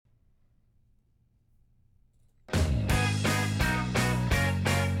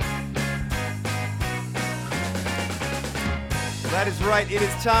That is right. It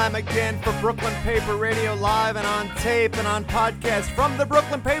is time again for Brooklyn Paper Radio, live and on tape and on podcast from the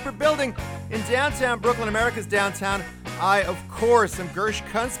Brooklyn Paper Building in downtown Brooklyn, America's downtown. I, of course, am Gersh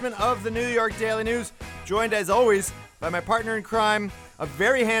Kunstman of the New York Daily News, joined as always by my partner in crime, a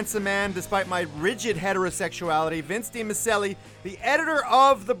very handsome man despite my rigid heterosexuality, Vince DiMaselli, the editor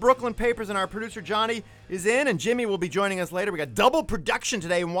of the Brooklyn Papers, and our producer Johnny is in, and Jimmy will be joining us later. We got double production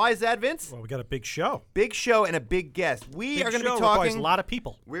today, and why is that, Vince? Well, we got a big show. Big show and a big guest. We are going to be talking a lot of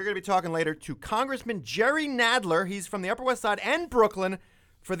people. We're going to be talking later to Congressman Jerry Nadler. He's from the Upper West Side and Brooklyn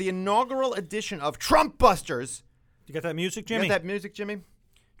for the inaugural edition of Trump Busters. You got that music, Jimmy? You got that music, Jimmy?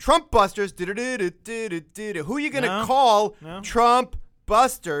 Trump Busters. Who are you going to call Trump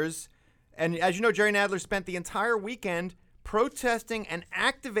Busters? And as you know, Jerry Nadler spent the entire weekend protesting and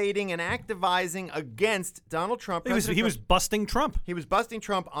activating and activizing against Donald Trump. He was busting Trump. He was busting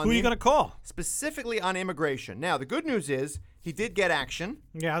Trump on Who are you going to call? Specifically on immigration. Now, the good news is he did get action.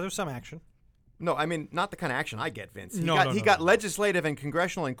 Yeah, there's some action. No, I mean, not the kind of action I get, Vince. He No. got legislative and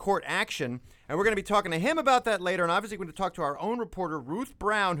congressional and court action, and we're going to be talking to him about that later, and obviously we're going to talk to our own reporter, Ruth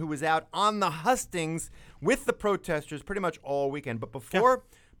Brown, who was out on the hustings with the protesters pretty much all weekend. But before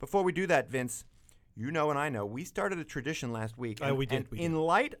we do that, Vince, you know and I know, we started a tradition last week. We did. In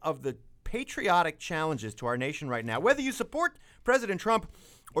light of the patriotic challenges to our nation right now, whether you support President Trump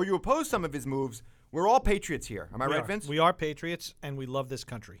or you oppose some of his moves, we're all patriots here. Am I right, Vince? We are patriots, and we love this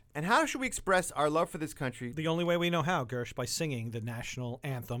country. And how should we express our love for this country? The only way we know how, Gersh, by singing the national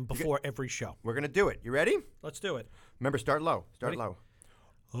anthem before every show. We're going to do it. You ready? Let's do it. Remember, start low. Start low.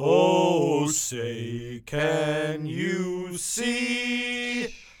 Oh, say, can you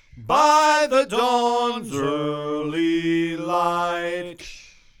see by the dawn's early light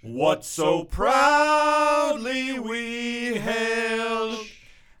what so proudly we hailed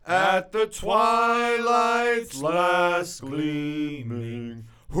at the twilight's last gleaming,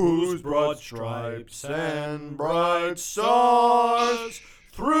 whose broad stripes and bright stars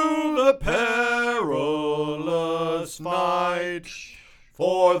through the perilous night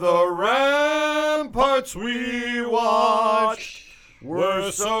for the ramparts we watched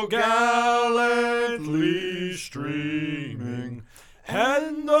were so gallantly streaming,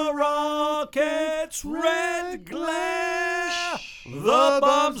 and the rocket's red glare, the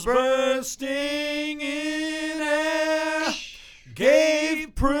bombs bursting in air,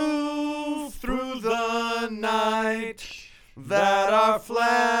 gave proof through the night that our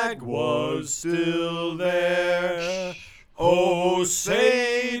flag was still there. Oh,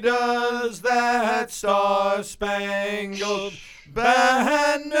 say does that star-spangled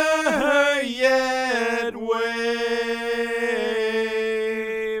banner yet wave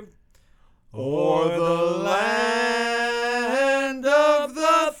o'er the land of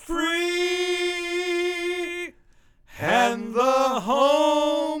the free and the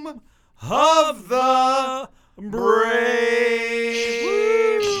home of the brave?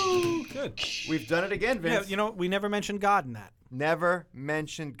 Woo. Good. We've done it again, Vince. Yeah, you know, we never mentioned God in that. Never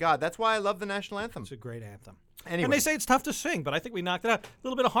mentioned God. That's why I love the national anthem. It's a great anthem. Anyway. And they say it's tough to sing, but I think we knocked it out. A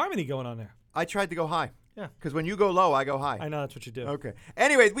little bit of harmony going on there. I tried to go high. Yeah. Because when you go low, I go high. I know, that's what you do. Okay.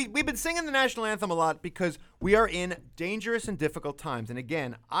 Anyways, we've been singing the national anthem a lot because we are in dangerous and difficult times. And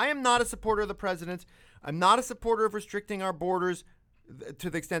again, I am not a supporter of the president. I'm not a supporter of restricting our borders to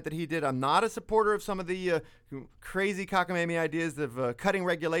the extent that he did. I'm not a supporter of some of the crazy cockamamie ideas of cutting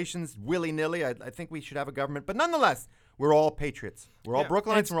regulations willy-nilly. I think we should have a government. But nonetheless, we're all patriots. We're all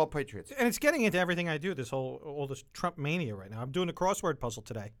Brooklynites and we're all patriots. And it's getting into everything I do, all this Trump mania right now. I'm doing a crossword puzzle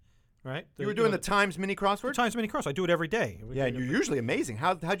today, right? You were doing the Times mini crossword? The Times mini crossword. I do it every day. Yeah, and you're usually amazing.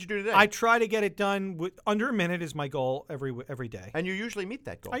 How'd you do today? I try to get it done under a minute is my goal every day. And you usually meet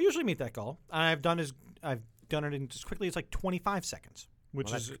that goal. I usually meet that goal. I've done it in as quickly as like 25 seconds,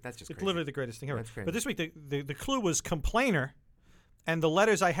 which that's just it's crazy. literally the greatest thing ever. That's crazy. But this week the clue was complainer, and the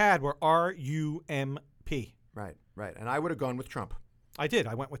letters I had were RUMP. Right. And I would have gone with Trump. I did.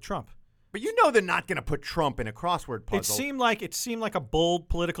 I went with Trump. But you know they're not going to put Trump in a crossword puzzle. It seemed like a bold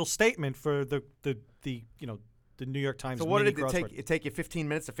political statement for the New York Times. So what mini did it crossword. take? It take you 15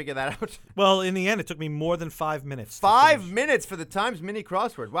 minutes to figure that out? Well, in the end, it took me more than 5 minutes. 5 minutes for the Times mini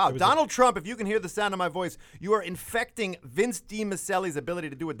crossword. Wow. It was Donald Trump, if you can hear the sound of my voice, you are infecting Vince DiMaselli's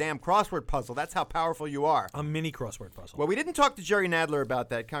ability to do a damn crossword puzzle. That's how powerful you are. A mini crossword puzzle. Well, we didn't talk to Jerry Nadler about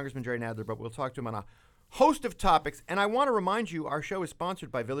that, Congressman Jerry Nadler, but we'll talk to him on a host of topics. And I want to remind you, our show is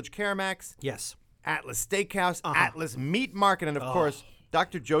sponsored by Village Caramax, Yes. Atlas Steakhouse, Atlas Meat Market, and, of course,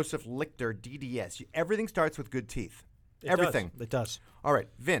 Dr. Joseph Lichter, DDS. Everything starts with good teeth. Everything. It does. All right,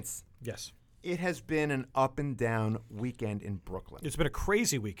 Vince. Yes. It has been an up and down weekend in Brooklyn. It's been a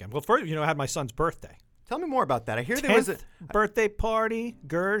crazy weekend. Well, first, I had my son's birthday. Tell me more about that. I hear there was a 10th birthday party,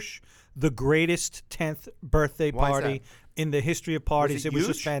 Gersh, the greatest 10th birthday Why is party that? in the history of parties. it It was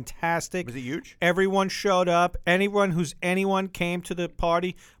just huge? fantastic. Was it huge? Everyone showed up. Anyone came to the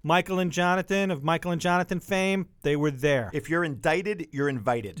party. Michael and Jonathan of Michael and Jonathan fame, they were there. If you're indicted, you're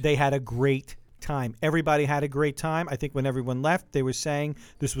invited. They had a great time. Everybody had a great time. I think when everyone left, they were saying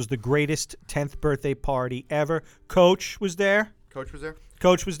this was the greatest 10th birthday party ever. Coach was there. Coach was there?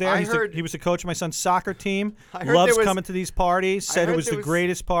 Coach was there. I heard- He was the coach of my son's soccer team. I heard Loves there was- coming to these parties. Said it heard was there the was-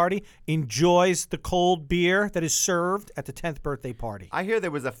 greatest party. Enjoys the cold beer that is served at the 10th birthday party. I hear there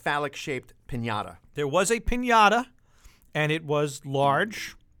was a phallic-shaped piñata. There was a piñata, and it was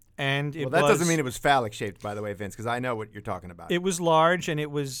large, and it Well, that was, doesn't mean it was phallic-shaped, by the way, Vince, because I know what you're talking about. It was large, and it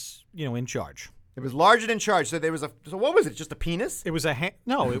was, in charge. It was larger than charge. So there was a. So what was it? Just a penis? It was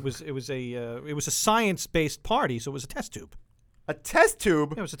no. It was a science-based party, so it was a test tube. A test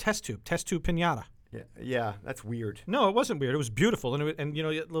tube? It was a test tube piñata. Yeah, that's weird. No, it wasn't weird. It was beautiful, and a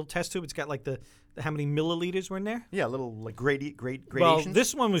little test tube. It's got like the how many milliliters were in there. Yeah, a little like gradations. Well,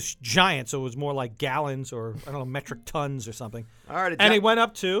 this one was giant, so it was more like gallons or I don't know metric tons or something. All right, And it went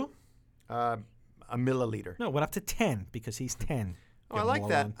up to a milliliter. no, it went up to 10 because he's 10. Oh, I like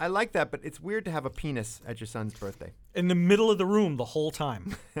that. I like that, but it's weird to have a penis at your son's birthday. In the middle of the room the whole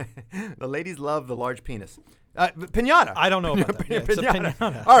time. The ladies love the large penis. Piñata. I don't know about that. Yeah, it's a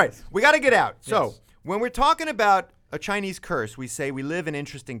piñata. All right, we got to get out. So Yes. when we're talking about a Chinese curse, we say we live in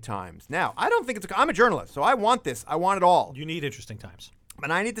interesting times. Now, I don't think it's. I'm a journalist, so I want this. I want it all. You need interesting times.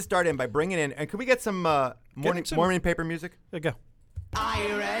 And I need to start in by bringing in. And can we get some morning some- morning paper music? There you go. I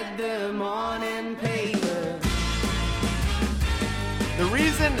read the morning paper. The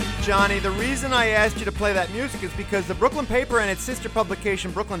reason, Johnny, I asked you to play that music is because the Brooklyn Paper and its sister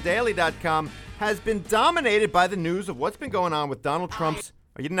publication, BrooklynDaily.com, has been dominated by the news of what's been going on with Donald Trump's.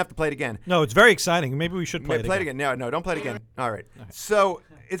 Oh, you didn't have to play it again. No, it's very exciting. Maybe we should play it again. No, don't play it again. All right. So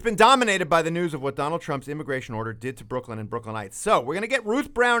it's been dominated by the news of what Donald Trump's immigration order did to Brooklyn and Brooklynites. So we're going to get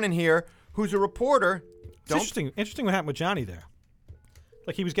Ruth Brown in here, who's a reporter. It's interesting what happened with Johnny there.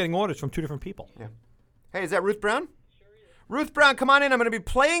 Like he was getting orders from two different people. Yeah. Hey, is that Ruth Brown? Ruth Brown, come on in. I'm going to be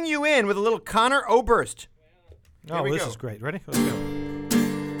playing you in with a little Connor Oberst. Oh, we this go. is great. Ready? Let's go.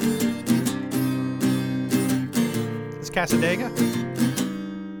 This is Casadega.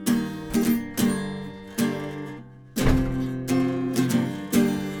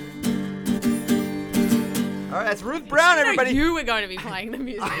 All right, that's Ruth Brown, everybody. You were going to be playing the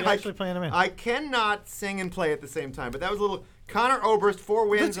music. You're actually playing them in. I cannot sing and play at the same time, but that was a little Connor Oberst, Four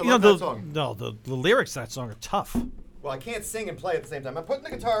Winds. I You love know, that song. the lyrics of that song are tough. Well, I can't sing and play at the same time. I'm putting the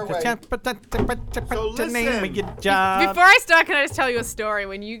guitar away. So listen. Your job. Before I start, can I just tell you a story?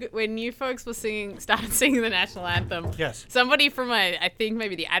 When you folks were started singing the national anthem. Yes. Somebody from I think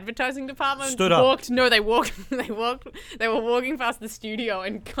maybe the advertising department Stood up. walked. No, they walked. They were walking past the studio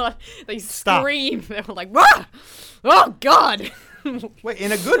and they Stop. screamed. They were like, "Wah! Oh God!" Wait,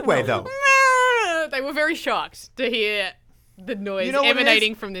 in a good way, though. They were very shocked to hear the noise You know what it is?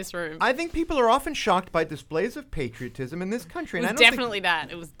 emanating from this room. I think people are often shocked by displays of patriotism in this country. It and I was don't definitely that.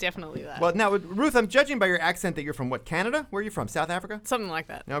 It was definitely that. Think, well, now, Ruth, I'm judging by your accent that you're from, what, Canada? Where are you from? South Africa? Something like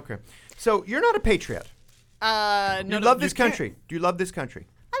that. Okay. So you're not a patriot. You love this country. Do you love this country?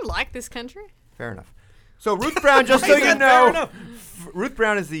 I like this country. Fair enough. So Ruth Brown, just so you Fair know, enough. Ruth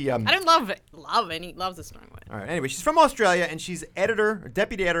Brown is the. I don't love's a strong word. All right. Anyway, she's from Australia and she's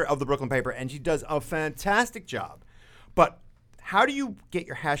deputy editor of the Brooklyn Paper, and she does a fantastic job. But how do you get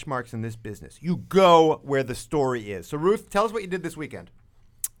your hash marks in this business? You go where the story is. So Ruth, tell us what you did this weekend.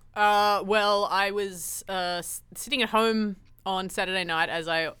 Well, I was sitting at home on Saturday night, as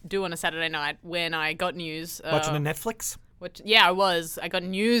I do on a Saturday night, when I got news. Watching the Netflix. Yeah, I was. I got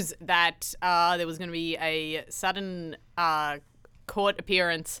news that there was going to be a sudden court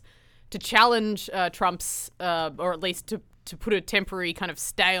appearance to challenge Trump's, or at least to put a temporary kind of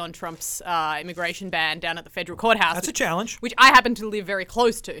stay on Trump's immigration ban down at the federal courthouse. That's a challenge. Which I happen to live very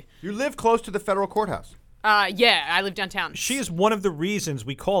close to. You live close to the federal courthouse. Yeah, I live downtown. She is one of the reasons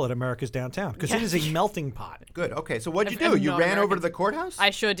we call it America's Downtown, because it is a melting pot. Good. Okay. So what'd you Of do? You ran over to non-Americans. the courthouse? I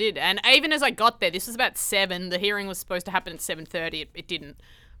sure did. And even as I got there, this was about 7. The hearing was supposed to happen at 7:30. It didn't.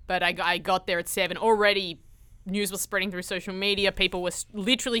 But I got there at 7. Already, news was spreading through social media. People were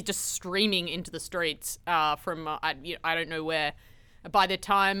literally just streaming into the streets from I don't know where. By the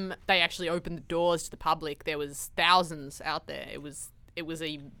time they actually opened the doors to the public, there was thousands out there. It was it was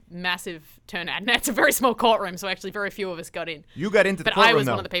a massive turnout. And it's a very small courtroom, so actually very few of us got in. You got into the But courtroom, I was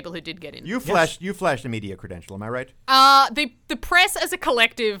though. one of the people who did get in. You flashed a media credential, am I right? The press as a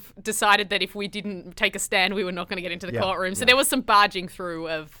collective decided that if we didn't take a stand, we were not going to get into the courtroom. So there was some barging through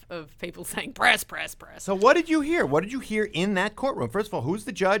of people saying, press. So what did you hear? What did you hear in that courtroom? First of all, who's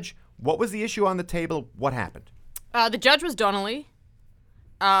the judge? What was the issue on the table? What happened? The judge was Donnelly,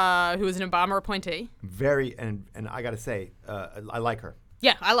 who was an Obama appointee. And I got to say, I like her.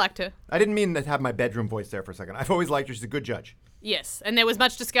 Yeah, I liked her. I didn't mean to have my bedroom voice there for a second. I've always liked her. She's a good judge. Yes, and there was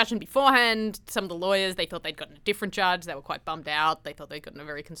much discussion beforehand. Some of the lawyers, they thought they'd gotten a different judge. They were quite bummed out. They thought they'd gotten a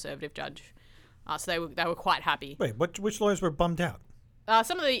very conservative judge. So they were quite happy. Wait, which lawyers were bummed out?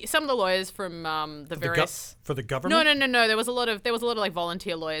 Some of the lawyers from the various For the government? No. There was a lot of like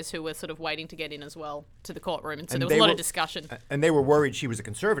volunteer lawyers who were sort of waiting to get in as well to the courtroom, and so there was a lot of discussion. And they were worried she was a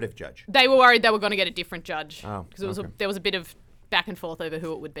conservative judge. They were worried they were going to get a different judge because okay. there was a bit of back and forth over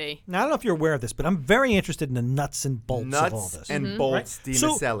who it would be. Now, I don't know if you're aware of this, but I'm very interested in the nuts and bolts of all this. and bolts, Di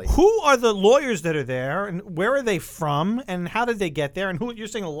So, Maselli. who are the lawyers that are there, and where are they from, and how did they get there? And who you're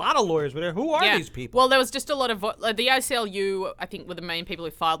saying a lot of lawyers were there. Who are these people? Well, there was just a lot of the ACLU. I think were the main people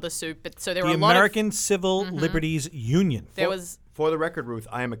who filed the suit, but so there were the a lot American Civil Liberties Union. There was, For the record, Ruth,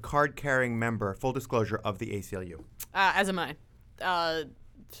 I am a card-carrying member, full disclosure, of the ACLU. as am I.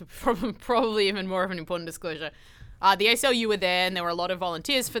 Probably even more of an important disclosure. The ACLU were there, and there were a lot of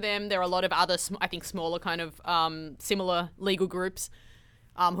volunteers for them. There were a lot of other, I think, smaller kind of similar legal groups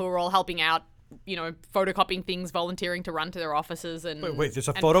who were all helping out, photocopying things, volunteering to run to their offices. And Wait, there's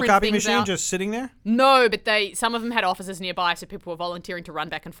a and print photocopy things machine out. just sitting there? No, but some of them had offices nearby, so people were volunteering to run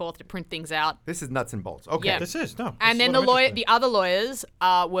back and forth to print things out. This is nuts and bolts. Okay. Yeah. This is, no. And this then is what I'm interested in. the other lawyers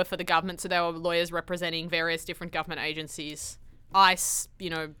were for the government, so they were lawyers representing various different government agencies, ICE,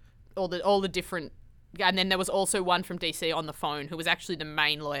 all the different. And then there was also one from DC on the phone who was actually the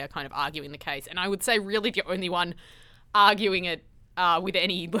main lawyer kind of arguing the case. And I would say really the only one arguing it with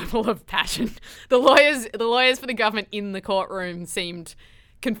any level of passion. The lawyers for the government in the courtroom seemed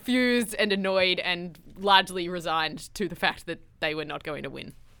confused and annoyed and largely resigned to the fact that they were not going to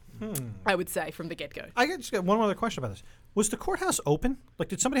win. I would say from the get-go. I just got one other question about this. Was the courthouse open? Like,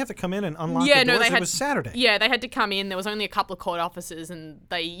 did somebody have to come in and unlock Yeah, the no, doors? they had. It was Saturday. Yeah, they had to come in. There was only a couple of court officers, and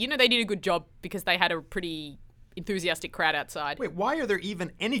they did a good job because they had a pretty enthusiastic crowd outside. Wait, why are there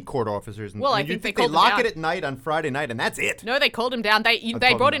even any court officers? Well, I you think they they called them lock down. it at night on Friday night, and that's it. No, they called him down. They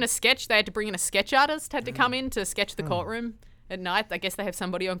called brought him in down. a sketch. They had to bring in a sketch artist. Had to come in to sketch the courtroom at night. I guess they have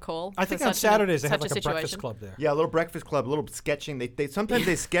somebody on call. I for think on such Saturdays they have such like a breakfast situation. club there. Yeah, a little breakfast club, a little sketching. They sometimes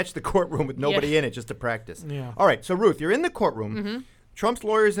they sketch the courtroom with nobody in it just to practice. Yeah. All right, so Ruth, you're in the courtroom. Trump's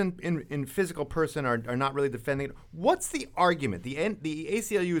lawyers in physical person are not really defending it. What's the argument? The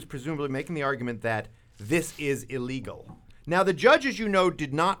ACLU is presumably making the argument that this is illegal. Now, the judge, as you know,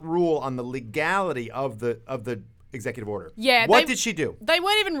 did not rule on the legality of the executive order. Yeah. What did she do? They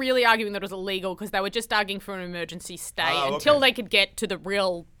weren't even really arguing that it was illegal because they were just arguing for an emergency stay Oh, until okay. they could get to the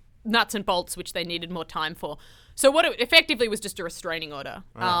real nuts and bolts, which they needed more time for. So what it effectively was just a restraining order.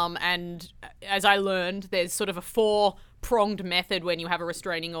 And as I learned, there's sort of a four-pronged method when you have a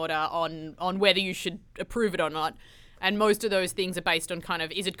restraining order on whether you should approve it or not. And most of those things are based on kind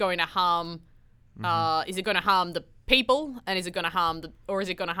of, is it going to harm the people, and is it going to harm is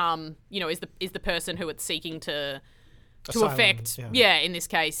it going to harm, is the person who it's seeking to Asylum, affect, in this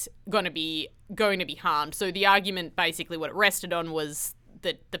case, going to be harmed. So the argument, basically, what it rested on was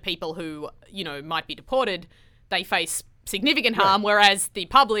that the people who, might be deported, they face significant harm, whereas the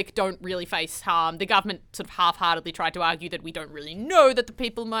public don't really face harm. The government sort of half-heartedly tried to argue that we don't really know that the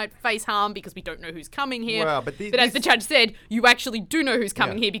people might face harm because we don't know who's coming here. Well, but as the judge said, you actually do know who's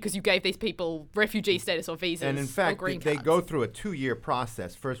coming Yeah. here because you gave these people refugee status or visas And in or fact, green they cards. go through a 2-year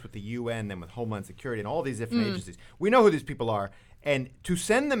process, first with the UN, then with Homeland Security and all these different agencies. We know who these people are. And to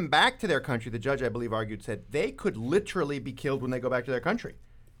send them back to their country, the judge, I believe, said they could literally be killed when they go back to their country.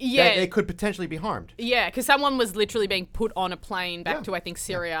 Yeah. They could potentially be harmed. Yeah, because someone was literally being put on a plane back Yeah. to, I think,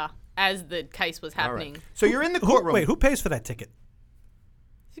 Syria as the case was All happening. right. So you're in the courtroom. Wait, who pays for that ticket?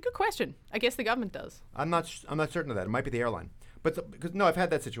 It's a good question. I guess the government does. I'm not certain of that. It might be the airline. Because I've had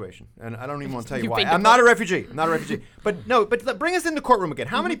that situation, and I don't even want to tell you You've why. been I'm not a refugee. But bring us in the courtroom again.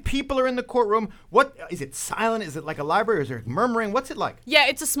 How many people are in the courtroom? What is it? Silent? Is it like a library? Or is there murmuring? What's it like? Yeah,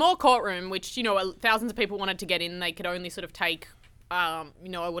 it's a small courtroom, which, thousands of people wanted to get in. They could only sort of take, I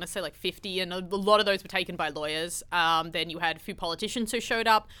want to say like 50, and a lot of those were taken by lawyers. Then you had a few politicians who showed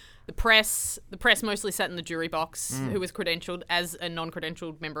up. The press mostly sat in the jury box, who was credentialed. As a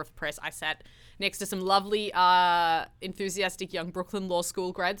non-credentialed member of the press, I sat next to some lovely, enthusiastic young Brooklyn Law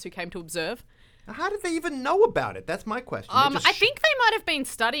School grads who came to observe. How did they even know about it? That's my question. They just I think they might have been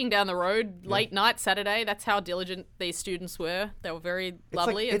studying down the road late night Saturday. That's how diligent these students were. They were very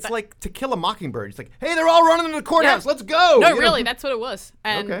lovely. It's like To Kill a Mockingbird. It's like, hey, they're all running to the courthouse. Let's go. No, You know? really, that's what it was.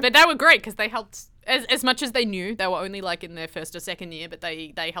 And Okay. but they were great because they helped as much as they knew. They were only like in their first or second year, but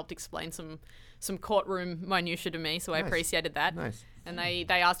they helped explain some courtroom minutiae to me, so I appreciated that. Nice. And they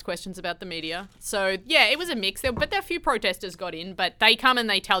asked questions about the media. So, yeah, it was a mix. But a few protesters got in, but they come and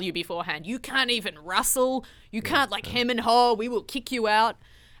they tell you beforehand, you can't even rustle. You can't, like, hem and haw. We will kick you out.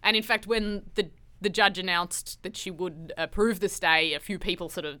 And, in fact, when the judge announced that she would approve the stay, a few people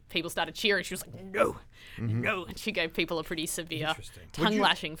started cheering. She was like, no, no. And she gave people a pretty severe tongue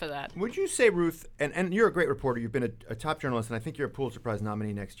lashing for that. Would you say, Ruth, and you're a great reporter. You've been a top journalist, and I think you're a Pulitzer Prize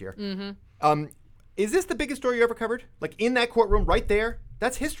nominee next year. Mm-hmm. Is this the biggest story you ever covered? Like, in that courtroom right there?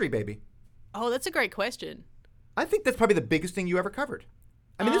 That's history, baby. Oh, that's a great question. I think that's probably the biggest thing you ever covered.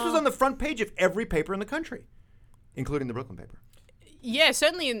 I mean, this was on the front page of every paper in the country, including the Brooklyn paper. Yeah,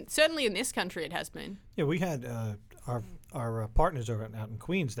 certainly in this country it has been. Yeah, we had our partners over out in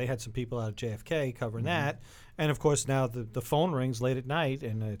Queens. They had some people out of JFK covering that, and of course now the phone rings late at night,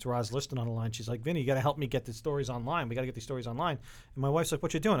 and it's Roz Liston on the line. She's like, "Vinny, you got to help me get the stories online. We got to get these stories online." And my wife's like,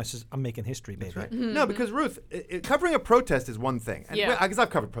 "What you doing?" I says, "I'm making history, baby." Right. No, because Ruth, covering a protest is one thing. And Yeah. I guess I've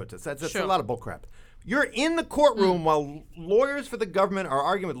covered protests. That's Sure. a lot of bullcrap. You're in the courtroom while lawyers for the government are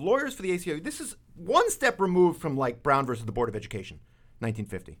arguing with lawyers for the ACLU. This is one step removed from like Brown versus the Board of Education,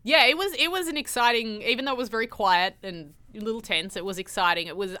 1950. Yeah, it was an exciting, even though it was very quiet and a little tense, it was exciting.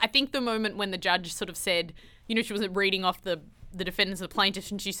 It was, I think, the moment when the judge sort of said, she was reading off the defendants and the plaintiffs,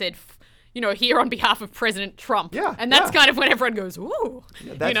 and she said, here on behalf of President Trump. Yeah, And that's yeah. kind of when everyone goes, ooh.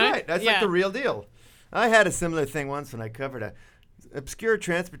 That's right. That's like the real deal. I had a similar thing once when I covered a obscure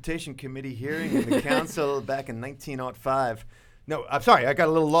transportation committee hearing in the council back in 1905. No, I'm sorry. I got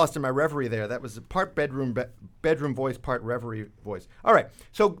a little lost in my reverie there. That was part bedroom voice, part reverie voice. All right.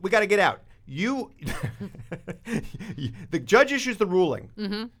 So we got to get out. The judge issues the ruling.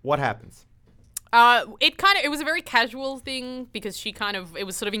 Mm-hmm. What happens? It was a very casual thing because it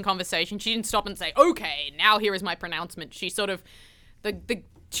was sort of in conversation. She didn't stop and say, okay, now here is my pronouncement. She sort of,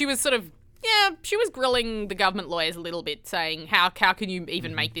 she was grilling the government lawyers a little bit, saying, how can you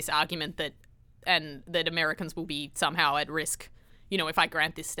even make this argument that Americans will be somehow at risk, if I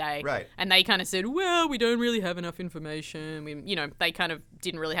grant this stay. Right. And they kind of said, well, we don't really have enough information. They kind of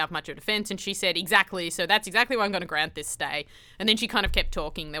didn't really have much of a defense. And she said, exactly, so that's exactly why I'm going to grant this stay. And then she kind of kept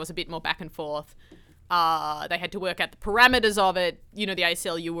talking. There was a bit more back and forth. They had to work out the parameters of it. The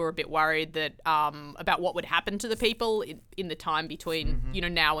ACLU were a bit worried that about what would happen to the people in the time between,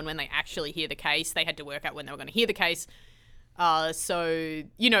 now and when they actually hear the case. They had to work out when they were going to hear the case. So,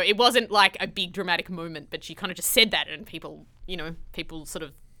 it wasn't like a big dramatic moment, but she kind of just said that, and people sort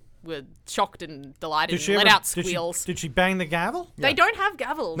of were shocked and delighted and let out squeals. Did she bang the gavel? They don't have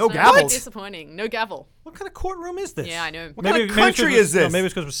gavels. No It's gavel? disappointing. No gavel. What kind of courtroom is this? Yeah, I know. What kind of country is this? No, maybe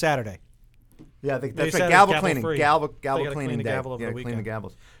it's because it was Saturday. Yeah, that's They right. said Gavel it's cleaning. gavel-free. Gavel They gotta cleaning clean the day. gavel over the Clean the weekend.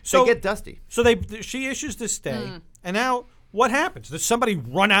 gavels. So- they get dusty. So she issues this stay, and now what happens? Does somebody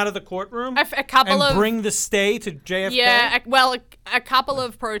run out of the courtroom A couple and of bring the stay to JFK? Yeah, a couple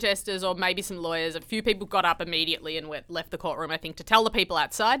of protesters or maybe some lawyers, a few people got up immediately and left the courtroom, I think, to tell the people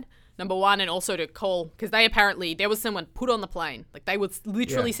outside, number one, and also to call, because there was someone put on the plane. Like, they were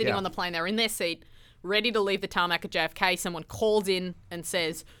literally sitting on the plane. They were in their seat, ready to leave the tarmac at JFK. Someone calls in and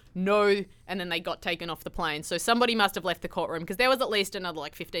says, no, and then they got taken off the plane. So somebody must have left the courtroom, because there was at least another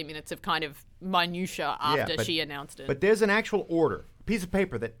 15 minutes of kind of minutia after she announced it. But there's an actual order, a piece of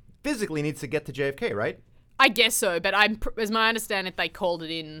paper that physically needs to get to JFK, right? I guess so, but as my understanding, they called it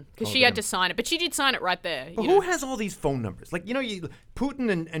in because she had to sign it. But she did sign it right there. But who has all these phone numbers? Like,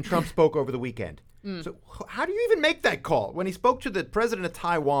 Putin and Trump spoke over the weekend. So how do you even make that call? When he spoke to the president of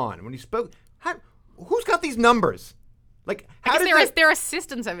Taiwan, who's got these numbers? Like, how did their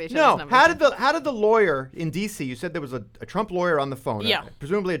assistants have issues. No, how did the lawyer in D.C., you said there was a Trump lawyer on the phone,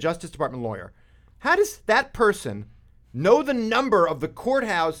 presumably a Justice Department lawyer. How does that person know the number of the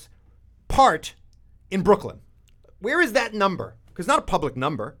courthouse part in Brooklyn? Where is that number? Because it's not a public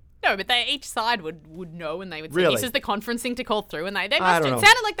number. No, but each side would know, and they would say, Really? this is the conferencing to call through, and they must I have. don't It know.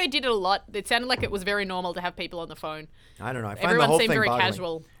 sounded like they did it a lot. It sounded like it was very normal to have people on the phone. I don't know. I find Everyone the whole seemed thing very boggling.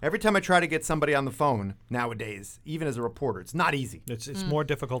 casual. Every time I try to get somebody on the phone nowadays, even as a reporter, it's not easy. It's more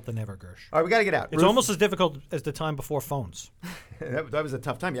difficult than ever, Gersh. All right, we got to get out. It's Ruth, almost as difficult as the time before phones. that was a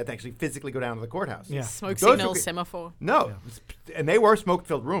tough time. You had to actually physically go down to the courthouse. Yeah. Smoke Those signals, were- semaphore. No, and they were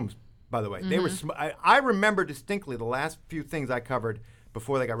smoke-filled rooms, by the way. They were. I remember distinctly the last few things I covered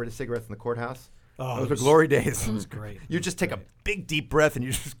before they got rid of cigarettes in the courthouse. Oh, Those were glory days. It was great. You just take a big deep breath and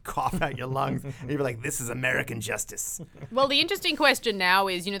you just cough out your lungs. And you're like, this is American justice. Well, the interesting question now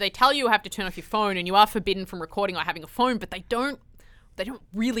is, they tell you have to turn off your phone and you are forbidden from recording or having a phone, but they don't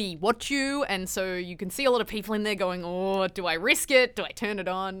really watch you. And so you can see a lot of people in there going, oh, do I risk it? Do I turn it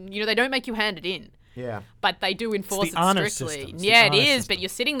on? They don't make you hand it in. Yeah. But they do enforce the honor it strictly. system. It's the Yeah, it honor is. system. But you're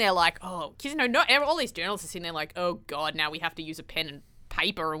sitting there like, oh, because, not all these journalists are sitting there like, oh, God, now we have to use a pen and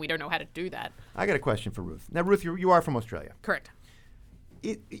paper and we don't know how to do that. I got a question for Ruth. Now, Ruth, you are from Australia. Correct.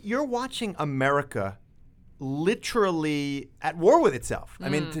 You're watching America literally at war with itself. I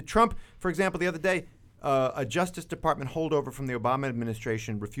mean, to Trump, for example, the other day, a Justice Department holdover from the Obama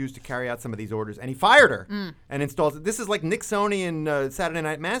administration refused to carry out some of these orders, and he fired her and installed. This is like Nixonian Saturday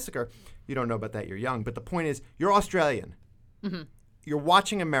Night Massacre. You don't know about that. You're young. But the point is, you're Australian. Mm-hmm. You're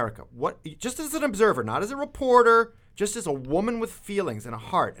watching America. Just as an observer, not as a reporter, just as a woman with feelings and a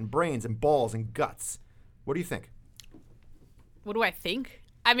heart and brains and balls and guts. What do you think? What do I think?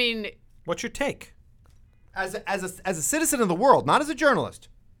 I mean, What's your take? As a citizen of the world, not as a journalist.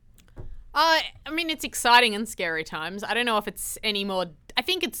 I mean, it's exciting and scary times. I don't know if it's any more. I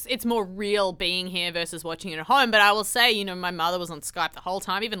think it's more real being here versus watching it at home. But I will say, my mother was on Skype the whole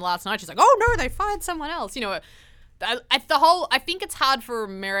time. Even last night, she's like, "Oh no, they fired someone else." I think it's hard for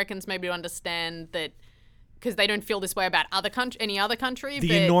Americans maybe to understand that because they don't feel this way about any other country.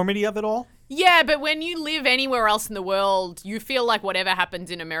 The enormity of it all? Yeah, but when you live anywhere else in the world, you feel like whatever happens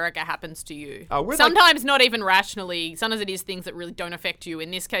in America happens to you. Sometimes not even rationally. Sometimes it is things that really don't affect you.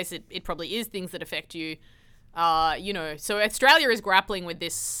 In this case, it probably is things that affect you. So Australia is grappling with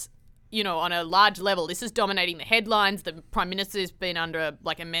this, on a large level. This is dominating the headlines. The Prime Minister's been under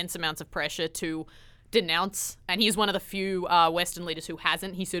immense amounts of pressure to denounce, and he's one of the few Western leaders who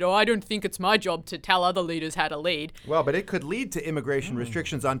hasn't. He said, I don't think it's my job to tell other leaders how to lead. Well, but it could lead to immigration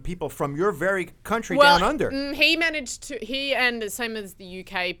restrictions on people from your very country down under. He and the same as the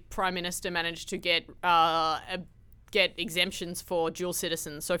UK Prime Minister managed to get exemptions for dual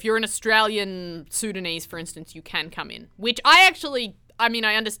citizens. So if you're an Australian Sudanese, for instance, you can come in, which I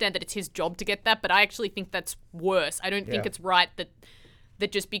understand that it's his job to get that, but I actually think that's worse. I don't think it's right that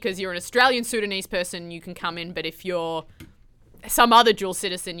just because you're an Australian Sudanese person, you can come in, but if you're some other dual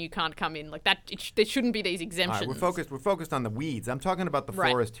citizen, you can't come in. Like that, there shouldn't be these exemptions. All right, we're focused on the weeds. I'm talking about the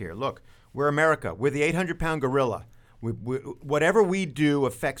forest here. Look, we're America. We're the 800-pound gorilla. Whatever we do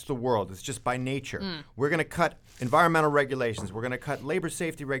affects the world. It's just by nature. We're going to cut environmental regulations. We're going to cut labor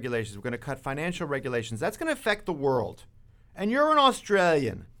safety regulations. We're going to cut financial regulations. That's going to affect the world. And you're an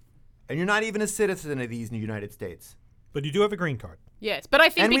Australian, and you're not even a citizen of these United States. But you do have a green card. Yes, but I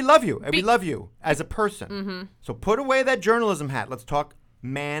think... And we love you. And we love you as a person. Mm-hmm. So put away that journalism hat. Let's talk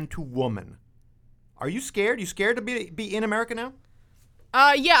man to woman. Are you scared? You scared to be in America now?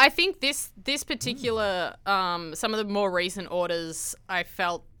 Yeah, I think this particular... some of the more recent orders I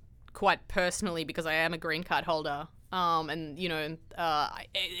felt quite personally because I am a green card holder. And,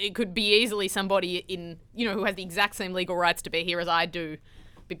 it could be easily somebody who has the exact same legal rights to be here as I do,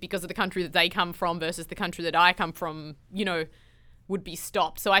 but because of the country that they come from versus the country that I come from, would be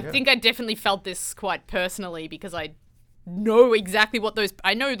stopped. So I think I definitely felt this quite personally because I know exactly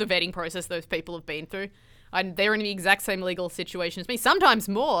I know the vetting process those people have been through. They're in the exact same legal situation as me, sometimes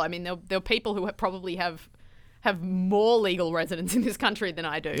more. I mean, there are people who probably have more legal residence in this country than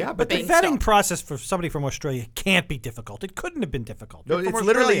I do. Yeah, but the vetting process for somebody from Australia can't be difficult. It couldn't have been difficult. No, it's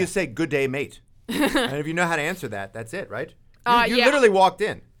literally you say, good day, mate. And if you know how to answer that, that's it, right? You literally walked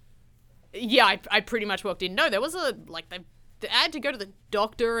in. Yeah, I pretty much walked in. No, there was I had to go to the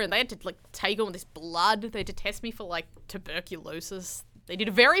doctor and they had to take all this blood. They had to test me for tuberculosis. They did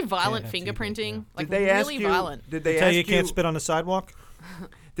a very violent fingerprinting. Did they ask really you? Violent. Did they tell ask you can't spit on the sidewalk?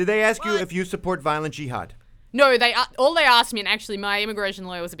 Did they ask you if you support violent jihad? No, all they asked me, and actually my immigration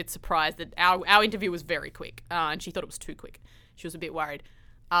lawyer was a bit surprised that our interview was very quick, and she thought it was too quick. She was a bit worried.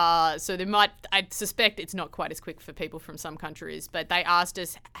 So I suspect it's not quite as quick for people from some countries, but they asked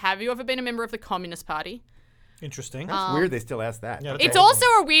us, have you ever been a member of the Communist Party? Interesting. That's weird they still ask that. Yeah, it's also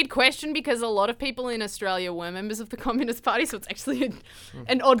a weird question because a lot of people in Australia were members of the Communist Party, so it's actually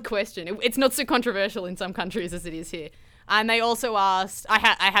an odd question. It's not so controversial in some countries as it is here. And they also asked, I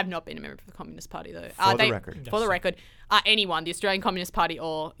have not been a member of the Communist Party though. For the record. For the record, anyone, the Australian Communist Party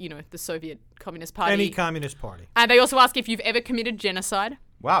or, the Soviet Communist Party. Any communist party. And they also ask if you've ever committed genocide.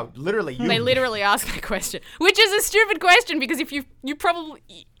 Wow, literally you. They literally ask that question, which is a stupid question because if you probably...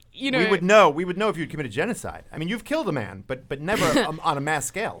 We would know if you'd committed genocide. I mean, you've killed a man, but never on a mass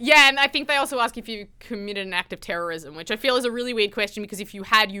scale. Yeah, and I think they also ask if you committed an act of terrorism, which I feel is a really weird question because if you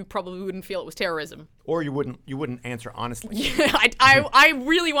had, you probably wouldn't feel it was terrorism. Or you wouldn't answer honestly. Yeah, I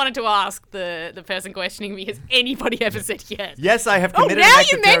really wanted to ask the person questioning me, has anybody ever said yes? Yes, I have Oh, committed now an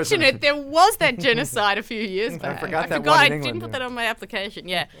act you of terrorism. mention it. There was that genocide a few years back. forgot that forgot one I in England, didn't put yeah. that on my application.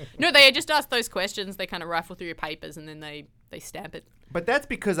 Yeah. No, they just ask those questions. They kind of rifle through your papers and then they stamp it. But that's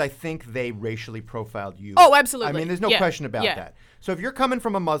because I think they racially profiled you. Oh, absolutely. I mean, there's no Yeah, question about yeah. that. So if you're coming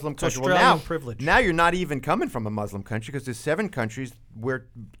from a Muslim country, well, Australian now, privilege. now you're not even coming from a Muslim country because there's 7 countries where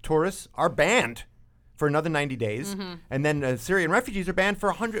tourists are banned for another 90 days, Mm-hmm. and then Syrian refugees are banned for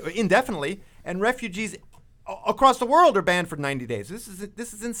 100 indefinitely, and refugees across the world are banned for 90 days. This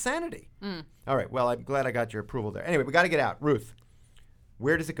is insanity. Mm. All right. Well, I'm glad I got your approval there. Anyway, we got to get out. Ruth,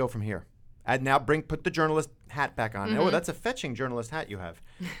 where does it go from here? And now put the journalist hat back on. Mm-hmm. Oh, that's a fetching journalist hat you have.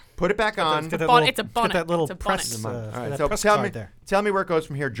 Put it back on. Get that bon- little- it's a get bonnet. that little It's a bonnet. press. All right. that So press tell card me, there. tell me where it goes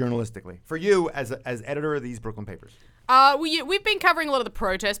from here journalistically for you as editor of these Brooklyn papers. We've been covering a lot of the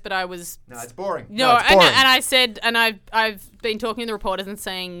protests, but I was No, it's boring. No, it's boring. and I said, and I've been talking to the reporters and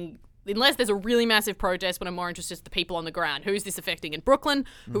saying, unless there's a really massive protest, what I'm more interested is the people on the ground. Who's this affecting in Brooklyn?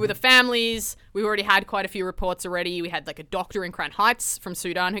 Who are the families? We've already had quite a few reports already. We had like a doctor in Crown Heights from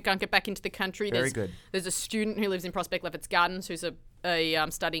Sudan who can't get back into the country. Very good. There's a student who lives in Prospect Lefferts Gardens who's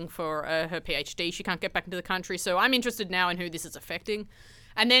studying for her PhD. She can't get back into the country. So I'm interested now in who this is affecting.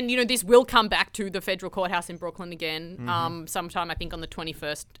 And then, this will come back to the federal courthouse in Brooklyn again sometime, I think, on the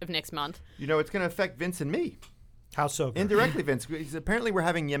 21st of next month. It's going to affect Vince and me. How so? Indirectly, Vince. Apparently, we're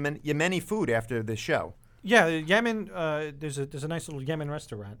having Yemeni food after this show. Yeah, Yemen. There's a nice little Yemen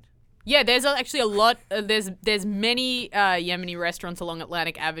restaurant. Yeah, there's actually a lot. There's many Yemeni restaurants along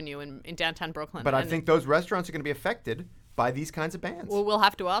Atlantic Avenue in downtown Brooklyn. But I And think those restaurants are going to be affected by these kinds of bans. we'll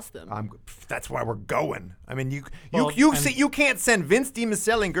have to ask them. That's why we're going. I mean, you can't send Vince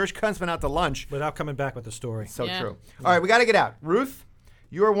DiMaselli and Gersh Kunstman out to lunch. Without coming back with the story. So Yeah. true. All right, we got to get out. Ruth,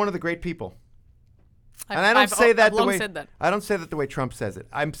 you are one of the great people. And I don't I've say that long the way said that. I don't say that the way Trump says it.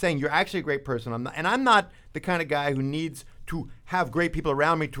 I'm saying you're actually a great person. I'm not the kind of guy who needs to have great people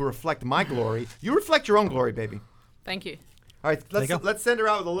around me to reflect my glory. You reflect your own glory, baby. Thank you. All right, you go. let's send her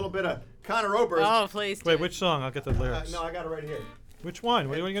out with a little bit of Conor Oberst. Oh, please. Wait, which song? I'll get the lyrics. No, I got it right here. Which one?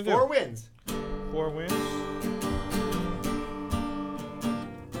 What are you going to do? 4 wins. 4 wins.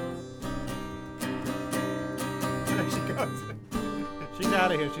 There she goes. She's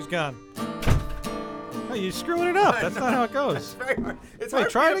out of here. She's gone. Oh, you're screwing it up. That's not how it goes. It's very hard. It's Wait,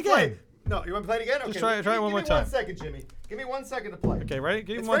 hard try for it me to play. again. No, you want to play it again? Okay. try it one more Give me time. 1 second, Jimmy. Give me 1 second to play. Okay, ready?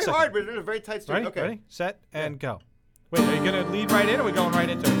 Give me It's 1 very second. hard, but we're in a very tight studio. Ready? Okay. Ready? Set and go. Wait, are you going to lead right in or are we going right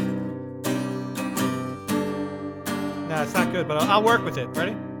into it? No, it's not good, but I'll work with it.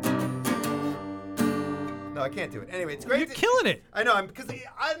 Ready? No, I can't do it. Anyway, it's great. You're killing it. I know. Because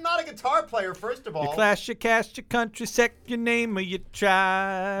I'm not a guitar player, first of all. Your class, your caste, your country, sect, your name, or your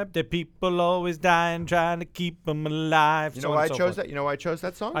tribe. The people always dying, trying to keep them alive. You know why I chose that? You know why I chose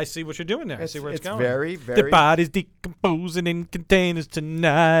that song? I see what you're doing there. I see where it's going. very, The very. body's decomposing in containers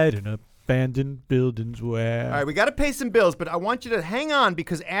tonight in abandoned buildings where. All right, we got to pay some bills, but I want you to hang on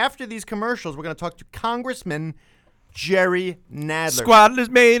because after these commercials, we're going to talk to Congressman Jerry Nadler. Squadlers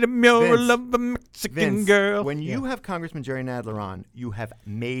made a mural Vince, of a Mexican Vince, girl. when you have Congressman Jerry Nadler on, you have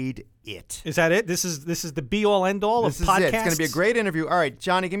made it. Is that it? This is the be all end all This of is podcasts. it. It's going to be a great interview. All right,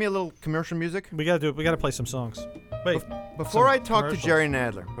 Johnny, give me a little commercial music. We gotta do it. We gotta play some songs. Wait. Before some I talk to commercials. Jerry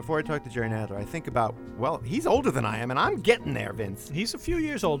Nadler, I think about, well, he's older than I am, and I'm getting there, Vince. He's a few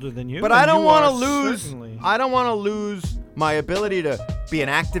years older than you. But and I don't you want to are lose. certainly- I don't want to lose my ability to be an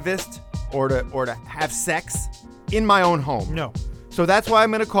activist or to have sex in my own home. No. So that's why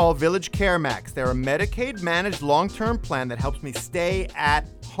I'm going to call Village Care Max. They're a Medicaid-managed long-term plan that helps me stay at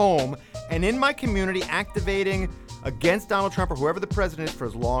home and in my community, activating against Donald Trump or whoever the president is for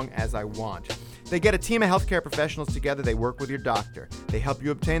as long as I want. They get a team of healthcare professionals together. They work with your doctor. They help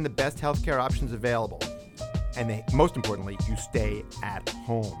you obtain the best healthcare options available. And most importantly, you stay at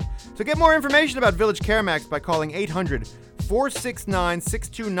home. So get more information about Village Care Max by calling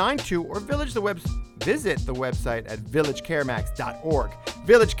 800-469-6292 or visit the website at villagecaremax.org.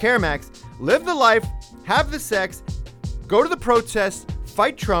 Village Care Max. Live the life, have the sex, go to the protests,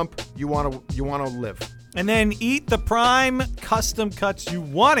 fight Trump. You want to live. And then eat the prime custom cuts you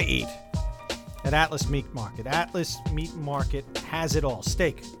want to eat at Atlas Meat Market. Atlas Meat Market has it all.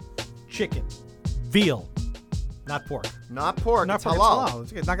 Steak, chicken, veal, not pork. Not pork. Not it's pork, halal.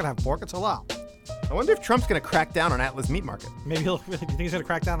 It's not going to have pork. It's halal. I wonder if Trump's going to crack down on Atlas Meat Market. Maybe do you think he's going to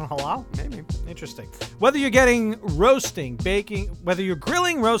crack down on halal? Maybe. Interesting. Whether you're getting roasting, baking, whether you're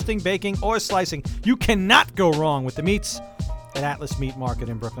grilling, roasting, baking, or slicing, you cannot go wrong with the meats at Atlas Meat Market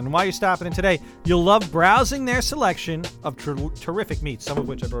in Brooklyn. And while you're stopping in today, you'll love browsing their selection of terrific meats, some of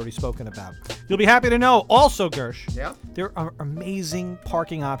which I've already spoken about. You'll be happy to know also, Gersh, there are amazing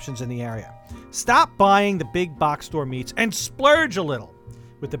parking options in the area. Stop buying the big box store meats and splurge a little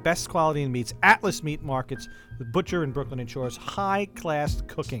with the best quality in meats. Atlas Meat Markets, the butcher in Brooklyn ensures high-class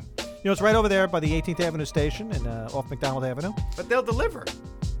cooking. You know, it's right over there by the 18th Avenue station and off McDonald Avenue. But they'll deliver.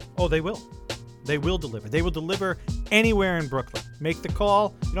 Oh, they will. They will deliver. They will deliver anywhere in Brooklyn. Make the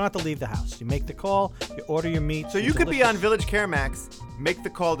call. You don't have to leave the house. You make the call. You order your meat. So you could be on Village Care Max, make the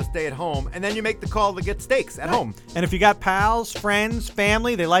call to stay at home, and then you make the call to get steaks at home. And if you got pals, friends,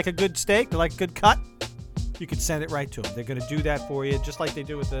 family, they like a good steak, they like a good cut, you could send it right to them. They're going to do that for you, just like they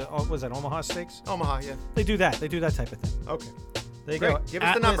do with the, what was that, Omaha Steaks? Omaha, yeah. They do that. They do that type of thing. Okay. There you Great. go. Give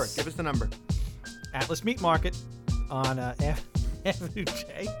us the number. Give us the number. Atlas Meat Market on Avenue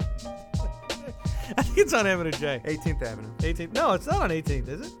J. I think it's on Avenue J. 18th Avenue. 18th. No, it's not on 18th,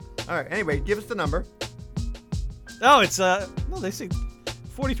 is it? All right. Anyway, give us the number. Oh, it's no, they say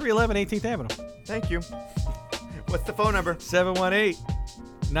 4311 18th Avenue. Thank you. What's the phone number?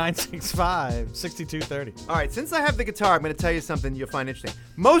 718-965-6230. All right. Since I have the guitar, I'm going to tell you something you'll find interesting.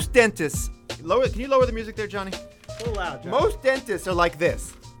 Most dentists, can you lower the music there, Johnny? A little loud, John. Most dentists are like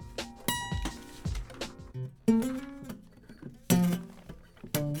this.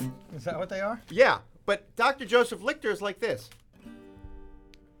 Is that what they are? Yeah, but Dr. Joseph Lichter is like this.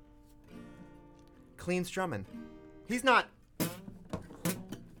 Clean strumming. He's not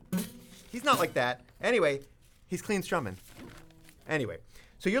like that. Anyway, he's clean strumming. Anyway,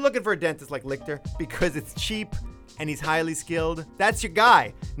 so you're looking for a dentist like Lichter because it's cheap and he's highly skilled. That's your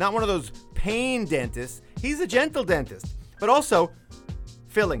guy. Not one of those pain dentists. He's a gentle dentist. But also,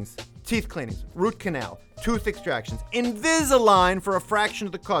 fillings, teeth cleanings, root canal, tooth extractions, Invisalign for a fraction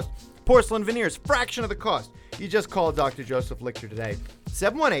of the cost. Porcelain veneers, fraction of the cost. You just call Dr. Joseph Lichter today.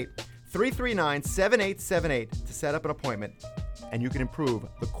 718-339-7878 to set up an appointment, and you can improve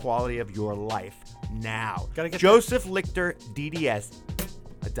the quality of your life now. Gotta get Joseph Lichter,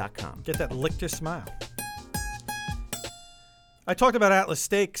 DDS.com. Get that Lichter smile. I talked about Atlas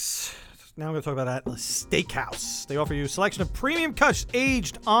Steaks. Now I'm going to talk about Atlas Steakhouse. They offer you a selection of premium cuts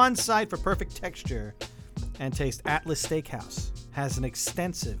aged on-site for perfect texture and taste. Atlas Steakhouse has an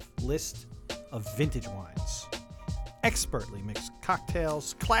extensive list of vintage wines, expertly mixed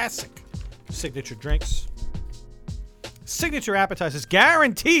cocktails, classic signature drinks, signature appetizers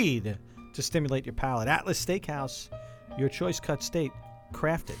guaranteed to stimulate your palate. Atlas Steakhouse, your choice cut steak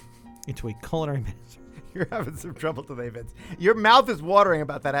crafted into a culinary master. You're having some trouble today, Vince. Your mouth is watering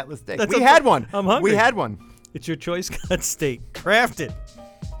about that Atlas steak. That's We okay. had one. I'm hungry. We had one. It's your choice cut steak crafted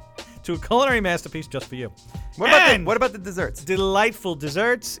to a culinary masterpiece just for you. What about the desserts? Delightful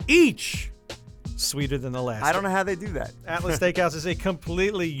desserts, each sweeter than the last. I don't know how they do that. Atlas Steakhouse is a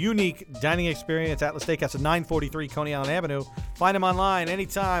completely unique dining experience. Atlas Steakhouse at 943 Coney Island Avenue. Find them online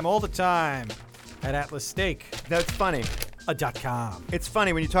anytime, all the time at That's funny. atlassteak.com. It's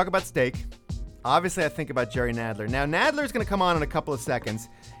funny when you talk about steak. Obviously, I think about Jerry Nadler. Now, Nadler's going to come on in a couple of seconds.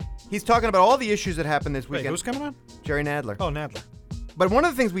 He's talking about all the issues that happened this Wait, weekend. who's coming on? Jerry Nadler. Oh, Nadler. But one of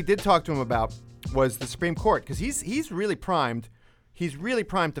the things we did talk to him about was the Supreme Court, because he's really primed. He's really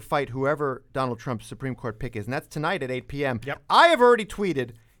primed to fight whoever Donald Trump's Supreme Court pick is, and that's tonight at 8 p.m. Yep. I have already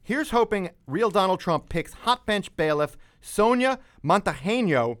tweeted, here's hoping real Donald Trump picks hot bench bailiff Sonia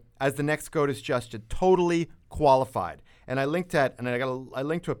Montahano as the next SCOTUS justice, totally qualified. And I linked that, and I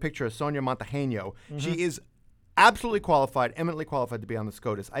linked to a picture of Sonia Montahano. Mm-hmm. She is absolutely qualified, eminently qualified to be on the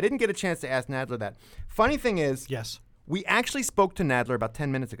SCOTUS. I didn't get a chance to ask Nadler that. Funny thing is, Yes. we actually spoke to Nadler about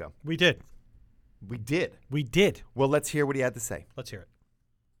 10 minutes ago. We did. We did. We did. Well, let's hear what he had to say. Let's hear it.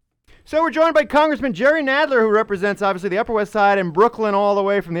 So we're joined by Congressman Jerry Nadler, who represents, obviously, the Upper West Side and Brooklyn all the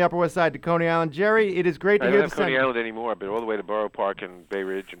way from the Upper West Side to Coney Island. Jerry, it is great to I hear don't the have Coney Island anymore, but all the way to Borough Park and Bay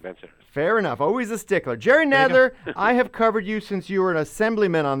Ridge and Benson. Fair enough. Always a stickler. Jerry Nadler, I have covered you since you were an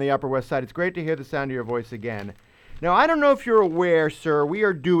assemblyman on the Upper West Side. It's great to hear the sound of your voice again. Now, I don't know if you're aware, sir, we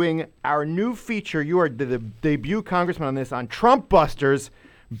are doing our new feature. You are the debut congressman on this, on Trump Busters,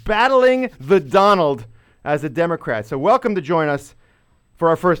 battling the Donald as a Democrat. So welcome to join us for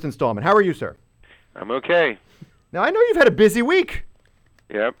our first installment. How are you, sir? I'm okay. Now, I know you've had a busy week.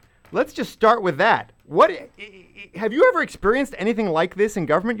 Yep. Let's just start with that. Have you ever experienced anything like this in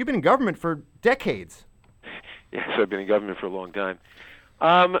government? You've been in government for decades. Yes, I've been in government for a long time.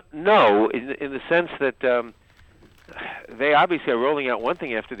 No, in the sense that they obviously are rolling out one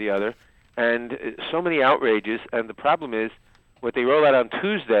thing after the other, and so many outrages. And the problem is, what they roll out on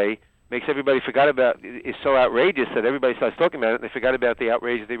Tuesday makes everybody forgot about. Is so outrageous that everybody starts talking about it, and they forgot about the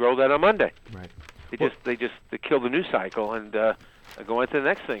outrage they rolled out on Monday. Right. They kill the news cycle and go on to the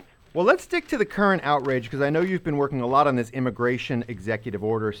next thing. Well, let's stick to the current outrage, because I know you've been working a lot on this immigration executive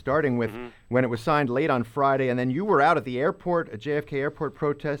order, starting with when it was signed late on Friday, and then you were out at the airport, at JFK Airport,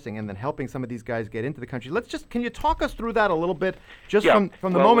 protesting and then helping some of these guys get into the country. Can you talk us through that a little bit, just from the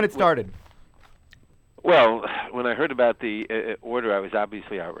moment it started? Well, when I heard about the order, I was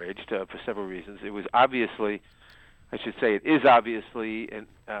obviously outraged for several reasons. It was obviously, I should say, it is obviously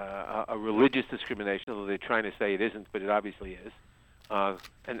a religious discrimination, although they're trying to say it isn't, but it obviously is.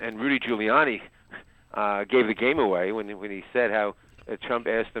 And Rudy Giuliani gave the game away when he said how Trump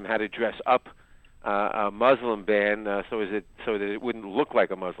asked them how to dress up a Muslim ban so that it wouldn't look like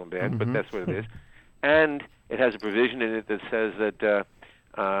a Muslim ban, but that's what it is. And it has a provision in it that says that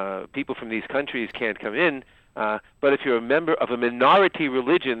people from these countries can't come in, but if you're a member of a minority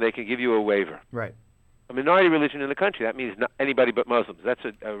religion, they can give you a waiver. Right. A minority religion in the country, that means not anybody but Muslims. That's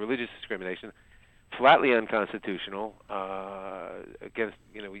a religious discrimination. Flatly unconstitutional. Against,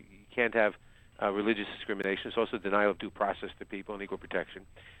 you can't have religious discrimination. It's also denial of due process to people and equal protection.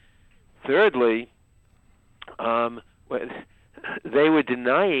 Thirdly, they were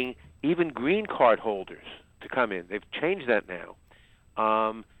denying even green card holders to come in. They've changed that now.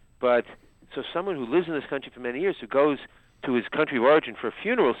 But so someone who lives in this country for many years, who goes to his country of origin for a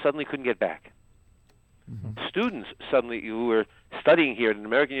funeral, suddenly couldn't get back. Students suddenly who were studying here at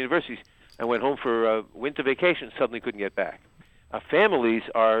American universities and went home for winter vacation suddenly couldn't get back. Families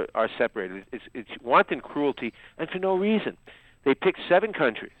are separated. It's wanton cruelty, and for no reason. They picked 7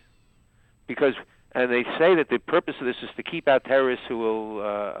 countries and they say that the purpose of this is to keep out terrorists who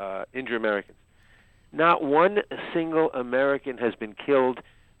will injure Americans. Not one single American has been killed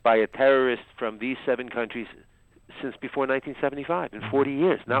by a terrorist from these 7 countries since before 1975, in 40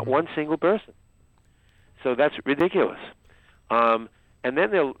 years. Not one single person. So that's ridiculous. And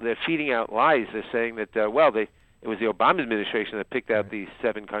then they're feeding out lies. They're saying that, it was the Obama administration that picked out these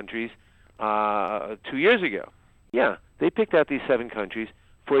 7 countries 2 years ago. Yeah, they picked out these 7 countries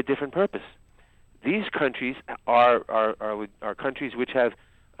for a different purpose. These countries are countries which have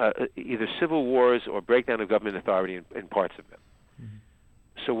either civil wars or breakdown of government authority in parts of them.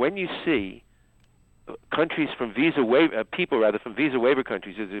 So when you see countries from visa waiver, from visa waiver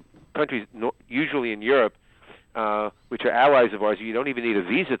countries, countries usually in Europe, which are allies of ours, you don't even need a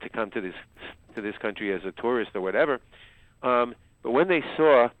visa to come to this country as a tourist or whatever. But when they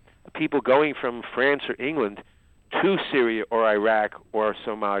saw people going from France or England to Syria or Iraq or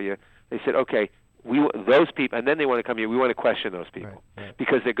Somalia, they said, okay, those people, and then they want to come here, we want to question those people,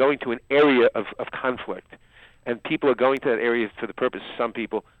 because they're going to an area of conflict. And people are going to that area for the purpose, some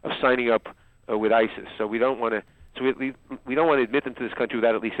people, of signing up with ISIS. So we don't want to. So we don't want to admit them to this country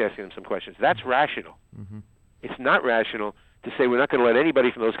without at least asking them some questions. That's rational. It's not rational to say we're not going to let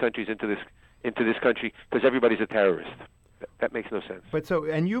anybody from those countries into this country because everybody's a terrorist. That makes no sense. But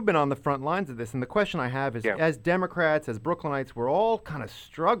and you've been on the front lines of this, and the question I have is, as Democrats, as Brooklynites, we're all kind of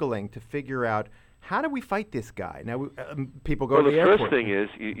struggling to figure out, how do we fight this guy? Now, people go to the airport. Well, the first thing is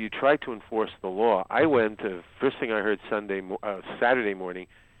you try to enforce the law. I went first thing I heard Saturday morning,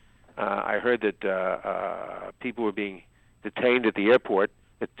 I heard that people were being detained at the airport.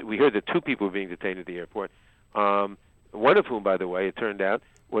 We heard that 2 people were being detained at the airport. One of whom, by the way, it turned out,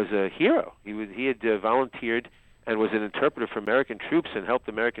 was a hero. He had volunteered and was an interpreter for American troops and helped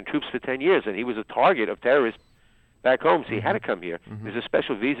American troops for 10 years, and he was a target of terrorists back home, so he had to come here. There's a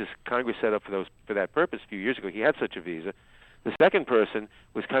special visa Congress set up for that purpose a few years ago. He had such a visa. The second person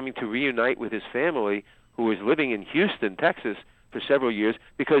was coming to reunite with his family, who was living in Houston, Texas, for several years,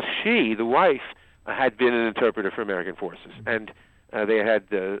 because she, the wife, had been an interpreter for American forces, and they had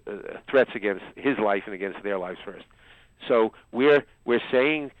threats against his life and against their lives first. So we're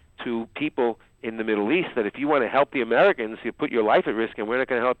saying to people in the Middle East that if you want to help the Americans, you put your life at risk, and we're not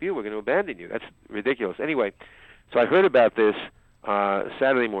going to help you. We're going to abandon you. That's ridiculous. Anyway, so I heard about this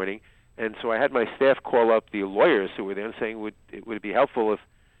Saturday morning, and so I had my staff call up the lawyers who were there and saying, would it be helpful if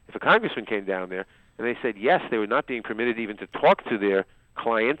a congressman came down there? And they said yes, they were not being permitted even to talk to their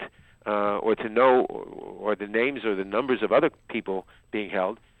client or to know or the names or the numbers of other people being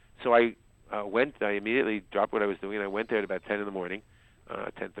held. So I immediately dropped what I was doing, and I went there at about 10 in the morning,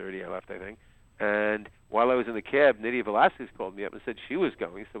 10:30 I left, I think. And while I was in the cab, Nydia Velasquez called me up and said she was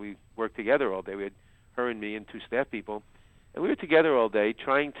going, so we worked together all day. We had her and me and 2 staff people, and we were together all day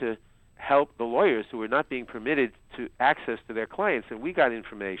trying to help the lawyers who were not being permitted to access to their clients. And we got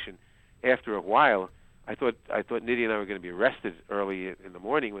information after a while. I thought Nydia and I were going to be arrested early in the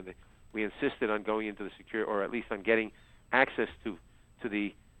morning when we insisted on going into the secure, or at least on getting access to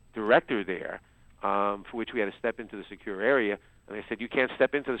the director there, for which we had to step into the secure area. And they said, you can't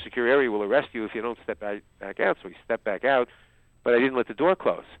step into the secure area. We'll arrest you if you don't step back out. So we stepped back out, but I didn't let the door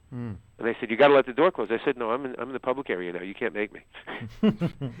close. And they said, you got to let the door close. I said, no, I'm in the public area now. You can't make me. Because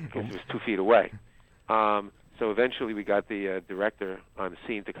it was 2 feet away. So eventually we got the director on the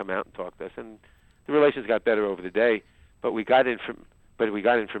scene to come out and talk to us, and the relations got better over the day. But we got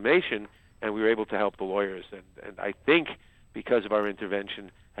information, and we were able to help the lawyers. And I think because of our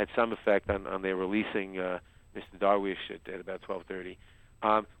intervention, had some effect on their releasing Mr. Darwish at about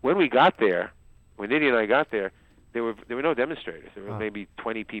 12:30. When we got there, when Nidhi and I got there, there were no demonstrators. There were maybe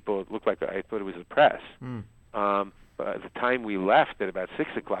 20 people. It looked like I thought it was the press. But at the time we left at about 6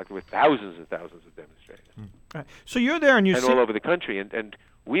 o'clock, there were thousands and thousands of demonstrators. Right. So you're there and all over the country. And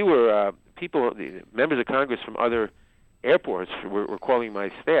we were people, members of Congress from other airports were calling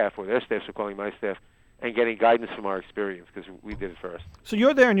my staff, or their staffs were calling my staff, and getting guidance from our experience because we did it first. So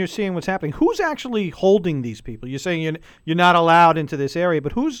you're there and you're seeing what's happening. Who's actually holding these people? You're saying you're not allowed into this area,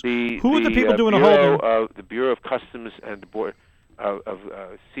 but who are the people doing the holding? The Bureau of Customs and the Board of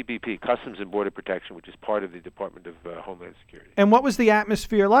CBP, Customs and Border Protection, which is part of the Department of Homeland Security. And what was the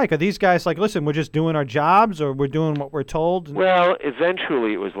atmosphere like? Are these guys like, listen, we're just doing our jobs, or we're doing what we're told? Well,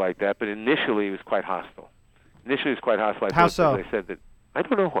 eventually it was like that, but initially it was quite hostile. How so? They said that, I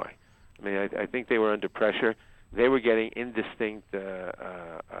don't know why. I mean, I think they were under pressure. They were getting indistinct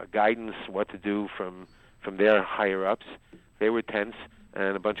guidance what to do from their higher-ups. They were tense,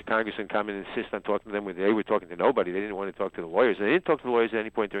 and a bunch of congressmen come and insist on talking to them when they were talking to nobody. They didn't want to talk to the lawyers. They didn't talk to the lawyers at any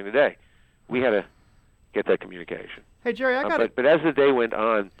point during the day. We had to get that communication. Hey, Jerry, I got it. But as the day went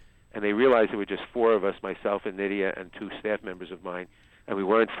on, and they realized there were just 4 of us, myself and Nydia and 2 staff members of mine, and we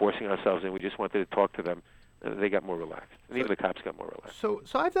weren't forcing ourselves in. We just wanted to talk to them. They got more relaxed, and even the cops got more relaxed. So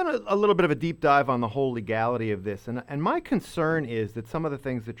I've done a little bit of a deep dive on the whole legality of this, and my concern is that some of the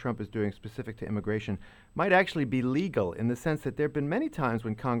things that Trump is doing specific to immigration might actually be legal, in the sense that there have been many times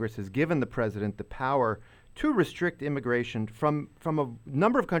when Congress has given the president the power to restrict immigration from a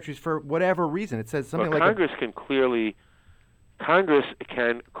number of countries for whatever reason. It says something like Congress can clearly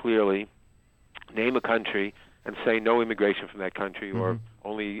name a country and say no immigration from that country, or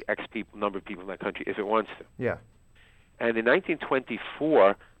only X number of people in that country if it wants to. Yeah. And in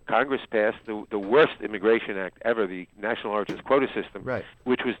 1924, Congress passed the worst immigration act ever, the National Origins Quota System, right,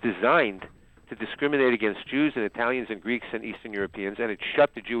 which was designed to discriminate against Jews and Italians and Greeks and Eastern Europeans, and it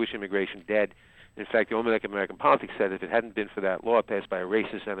shut the Jewish immigration dead. In fact, the Almanac of American Politics said if it hadn't been for that law passed by a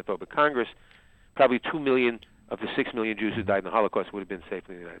racist xenophobic Congress, probably 2 million of the 6 million Jews who died in the Holocaust would have been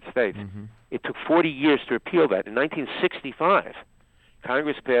safely in the United States. It took 40 years to repeal that. In 1965,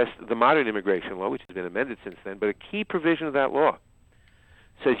 Congress passed the modern immigration law, which has been amended since then, but a key provision of that law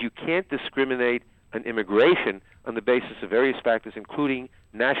says you can't discriminate on immigration on the basis of various factors, including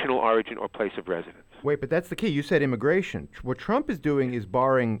national origin or place of residence. Wait, but that's the key. You said immigration. What Trump is doing is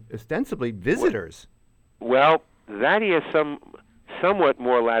barring, ostensibly, visitors. Well, that he has somewhat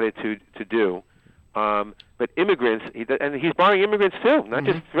more latitude to do. But immigrants, and he's barring immigrants too, not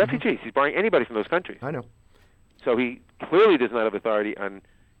just refugees. He's barring anybody from those countries. I know. So he clearly does not have authority on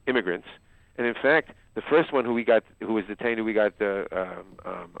immigrants. And in fact, the first one who was detained, who we got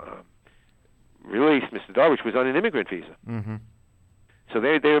released, Mr. Darwish, was on an immigrant visa. So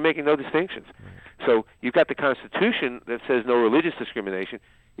they were making no distinctions. So you've got the Constitution that says no religious discrimination.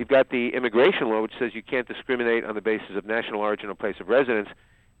 You've got the immigration law, which says you can't discriminate on the basis of national origin or place of residence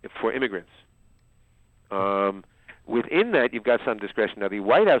for immigrants. Within that, you've got some discretion. Now, the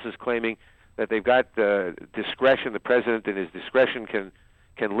White House is claiming that they've got discretion. The president, in his discretion,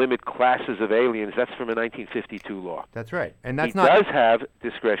 can limit classes of aliens. That's from a 1952 law. That's right, and that's he not. He does have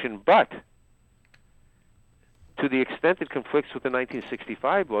discretion, but to the extent it conflicts with the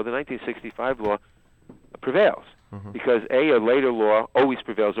 1965 law, the 1965 law prevails because a later law always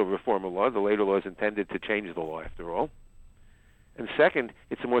prevails over a former law. The later law is intended to change the law, after all. And second,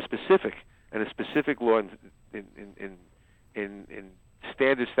 it's a more specific. And a specific law in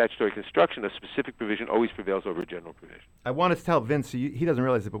standard statutory construction, a specific provision always prevails over a general provision. I wanted to tell Vince, he doesn't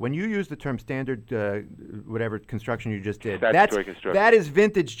realize it, but when you use the term standard, whatever construction you just did, that is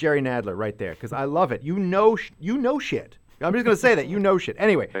vintage Jerry Nadler right there, because I love it. You know shit. I'm just going to say that. You know shit.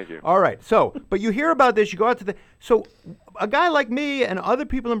 Anyway. Thank you. All right. So, but you hear about this, you go out to so a guy like me and other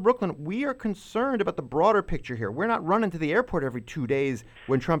people in Brooklyn, we are concerned about the broader picture here. We're not running to the airport every 2 days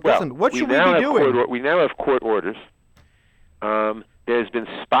when Trump doesn't. What should we be doing? We now have court orders. There's been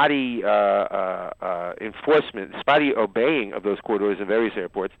spotty enforcement, spotty obeying of those court orders in various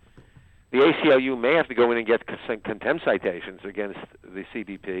airports. The ACLU may have to go in and get contempt citations against the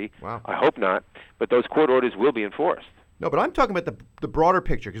CBP. Wow. I hope not, but those court orders will be enforced. No, but I'm talking about the broader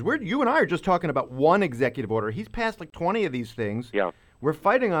picture, because you and I are just talking about one executive order. He's passed like 20 of these things. Yeah. We're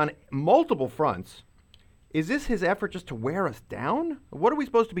fighting on multiple fronts. Is this his effort just to wear us down? What are we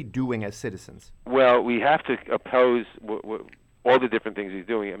supposed to be doing as citizens? Well, we have to oppose all the different things he's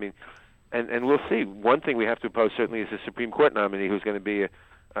doing. I mean, and we'll see. One thing we have to oppose certainly is the Supreme Court nominee, who's going to be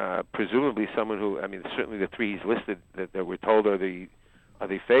presumably someone who, I mean, certainly the three he's listed that we're told are the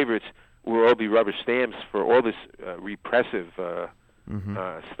favorites will all be rubber stamps for all this repressive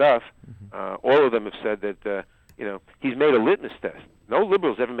stuff. All of them have said that he's made a litmus test. No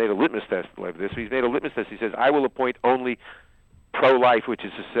liberals ever made a litmus test like this. He's made a litmus test. He says, I will appoint only pro-life, which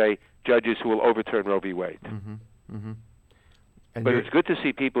is to say judges who will overturn Roe v. Wade. But it's good to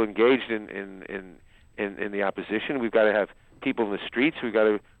see people engaged in the opposition. We've got to have people in the streets. We've got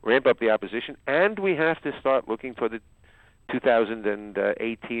to ramp up the opposition. And we have to start looking for the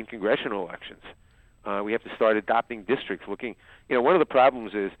 2018 congressional elections. We have to start adopting districts. One of the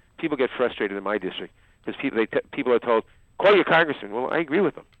problems is people get frustrated in my district because people are told, call your congressman. Well, I agree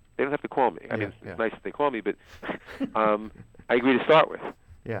with them. They don't have to call me. I mean, it's nice that they call me, but I agree to start with.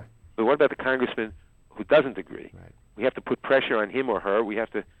 Yeah. But what about the congressman who doesn't agree? Right. We have to put pressure on him or her. We have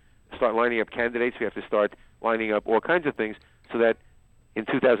to start lining up candidates. We have to start lining up all kinds of things so that in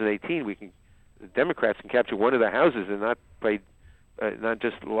 2018 the Democrats can capture one of the houses and not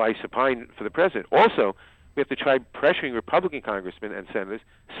just lie supine for the president. Also, we have to try pressuring Republican congressmen and senators.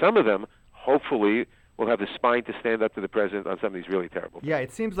 Some of them, hopefully, will have the spine to stand up to the president on some of these really terrible things. Yeah,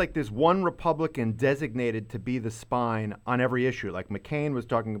 it seems like there's one Republican designated to be the spine on every issue. Like McCain was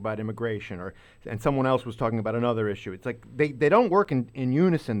talking about immigration, and someone else was talking about another issue. It's like they don't work in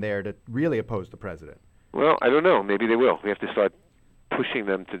unison there to really oppose the president. Well, I don't know. Maybe they will. We have to start pushing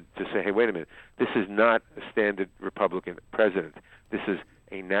them to say, hey, wait a minute. This is not a standard Republican president. This is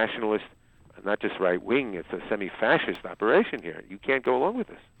a nationalist, not just right-wing. It's a semi-fascist operation here. You can't go along with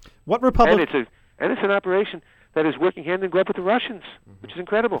this. What Republican... And it's an operation that is working hand in glove with the Russians, which is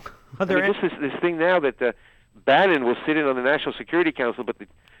incredible. This thing now that Bannon will sit in on the National Security Council, but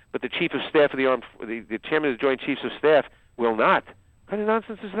the chief of staff of the chairman of the Joint Chiefs of Staff will not. What kind of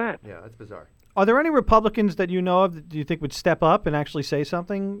nonsense is that? Yeah, that's bizarre. Are there any Republicans that you know of that you think would step up and actually say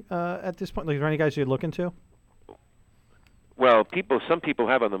something at this point? Like, are there any guys you'd look into? Well, some people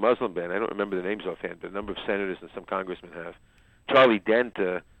have on the Muslim ban. I don't remember the names offhand, but a number of senators and some congressmen have. Charlie Dent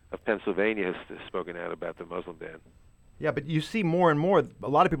of Pennsylvania has spoken out about the Muslim ban. Yeah, but you see more and more, a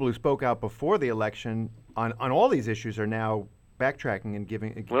lot of people who spoke out before the election on all these issues are now backtracking and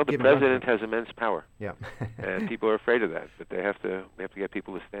giving. Well, the president has immense power. Yeah, and people are afraid of that, but they have to get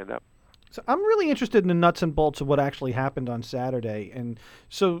people to stand up. So I'm really interested in the nuts and bolts of what actually happened on Saturday. And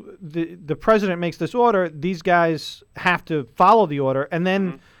so the president makes this order. These guys have to follow the order, and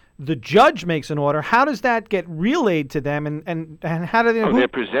then the judge makes an order. How does that get relayed to them, and how do they... They're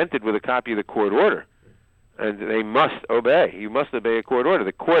presented with a copy of the court order, and they must obey. You must obey a court order.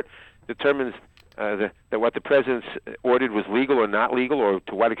 The court determines that what the president ordered was legal or not legal, or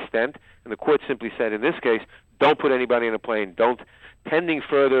to what extent, and the court simply said, in this case, don't put anybody in a plane, pending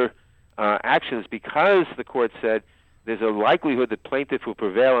further actions, because the court said there's a likelihood that plaintiff will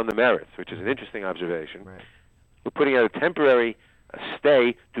prevail on the merits, which is an interesting observation. Right. We're putting out a temporary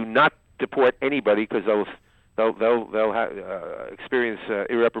stay. Do not deport anybody, because they'll experience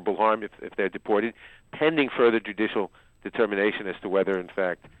irreparable harm if they're deported, pending further judicial determination as to whether, in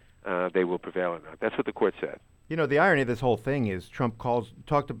fact, they will prevail or not. That's what the court said. You know, the irony of this whole thing is Trump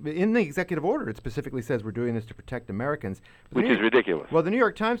in the executive order, it specifically says we're doing this to protect Americans. Which is ridiculous. Well, the New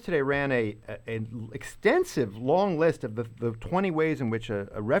York Times today ran an extensive, long list of the 20 ways in which a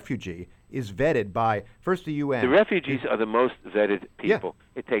refugee is vetted by, first, the UN. The refugees are the most vetted people.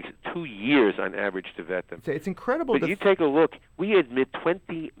 Yeah. It takes 2 years on average to vet them. It's incredible. But you take a look. We admit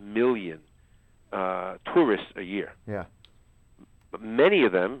 20 million tourists a year. Yeah. Many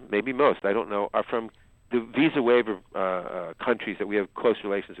of them, maybe most, I don't know, are from the visa waiver countries that we have close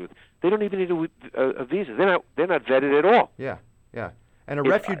relations with. They don't even need a visa. They're not vetted at all. Yeah, yeah. And a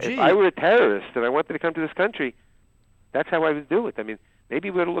refugee... If I were a terrorist and I wanted to come to this country, that's how I would do it. I mean, maybe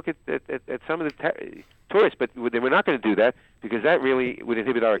we ought to look at some of the tourists, but we're not going to do that, because that really would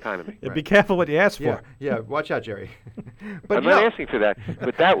inhibit our economy. Right. Be careful what you ask for. Yeah, watch out, Jerry. But I'm not asking for that,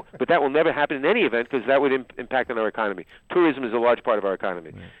 but that will never happen in any event, because that would impact on our economy. Tourism is a large part of our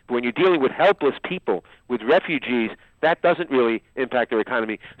economy. Right. But when you're dealing with helpless people, with refugees, that doesn't really impact their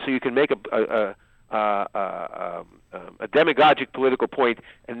economy. So you can make a a demagogic political point,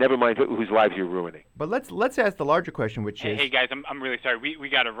 and never mind whose lives you're ruining. But let's ask the larger question, which is... Hey guys, I'm really sorry. We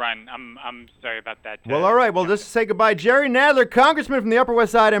got to run. I'm sorry about that. Well, all right. Well, just say goodbye. Jerry Nadler, Congressman from the Upper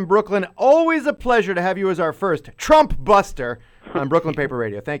West Side in Brooklyn. Always a pleasure to have you as our first Trump buster on Brooklyn Paper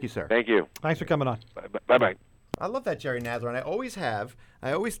Radio. Thank you, sir. Thank you. Thanks for coming on. Bye-bye. I love that Jerry Nadler, and I always have.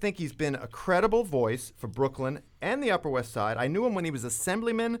 I always think he's been a credible voice for Brooklyn and the Upper West Side. I knew him when he was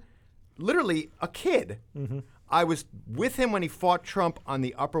assemblyman, literally a kid. Mm-hmm. I was with him when he fought Trump on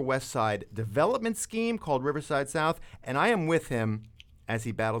the Upper West Side development scheme called Riverside South, and I am with him as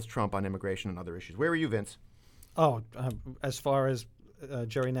he battles Trump on immigration and other issues. Where were you, Vince? Oh, as far as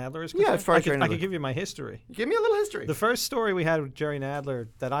Jerry Nadler is concerned? Yeah, as far as Jerry Nadler. I could give you my history. Give me a little history. The first story we had with Jerry Nadler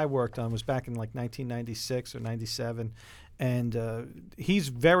that I worked on was back in like 1996 or 97, and he's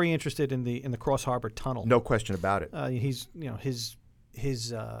very interested in the Cross Harbor Tunnel. No question about it. He's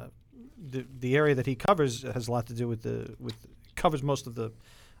the area that he covers has a lot to do with covers most of the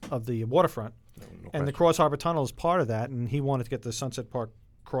waterfront, and the Cross Harbor Tunnel is part of that. And he wanted to get the Sunset Park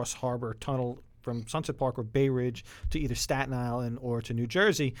Cross Harbor Tunnel from Sunset Park or Bay Ridge to either Staten Island or to New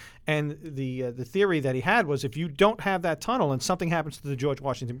Jersey. And the theory that he had was if you don't have that tunnel and something happens to the George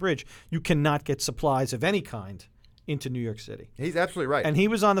Washington Bridge, you cannot get supplies of any kind into New York City. He's absolutely right. And he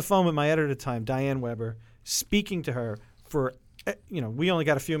was on the phone with my editor at the time, Diane Weber, speaking to her for, we only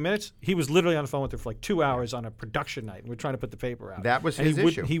got a few minutes. He was literally on the phone with her for like 2 hours on a production night. And we're trying to put the paper out. That was his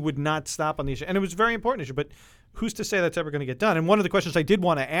issue. He would not stop on the issue. And it was a very important issue. But who's to say that's ever going to get done? And one of the questions I did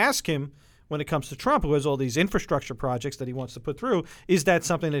want to ask him when it comes to Trump, who has all these infrastructure projects that he wants to put through, is that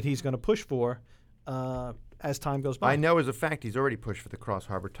something that he's going to push for as time goes by? I know as a fact he's already pushed for the Cross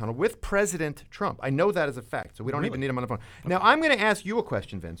Harbor Tunnel with President Trump. I know that as a fact, so we don't even need him on the phone. Now, I'm going to ask you a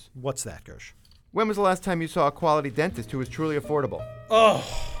question, Vince. What's that, Gersh? When was the last time you saw a quality dentist who was truly affordable? Oh,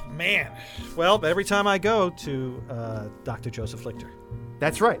 man. Well, every time I go to Dr. Joseph Lichter.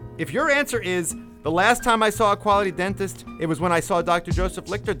 That's right. If your answer is the last time I saw a quality dentist, it was when I saw Dr. Joseph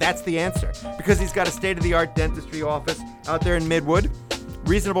Lichter, that's the answer. Because he's got a state-of-the-art dentistry office out there in Midwood,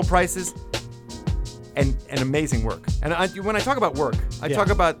 reasonable prices, and amazing work. And when I talk about work, I talk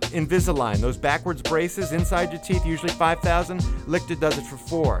about Invisalign, those backwards braces inside your teeth, usually $5,000. Lichter does it for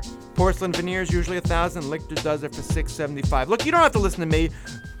 $4,000. Porcelain veneers, usually $1,000. Lichter does it for $675. Look, you don't have to listen to me.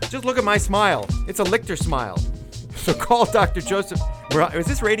 Just look at my smile. It's a Lichter smile. So call Dr. Joseph. Is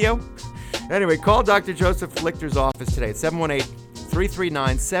this radio? Anyway, call Dr. Joseph Lichter's office today at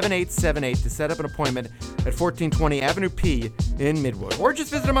 718-339-7878 to set up an appointment at 1420 Avenue P in Midwood. Or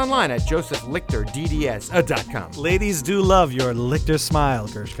just visit him online at josephlichterdds.com. Ladies do love your Lichter smile,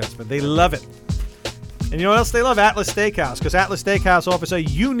 Gersh Kutzman. They love it. And you know what else they love? Atlas Steakhouse, because Atlas Steakhouse offers a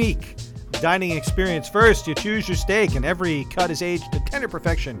unique dining experience. First, you choose your steak, and every cut is aged to tender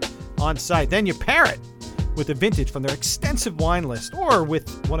perfection on site. Then you pair it with a vintage from their extensive wine list or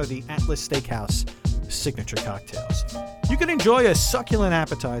with one of the Atlas Steakhouse signature cocktails. You can enjoy a succulent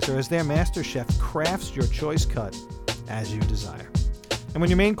appetizer as their master chef crafts your choice cut as you desire. And when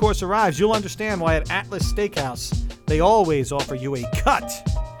your main course arrives, you'll understand why at Atlas Steakhouse, they always offer you a cut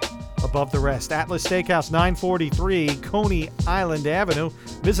above the rest. Atlas Steakhouse, 943 Coney Island Avenue.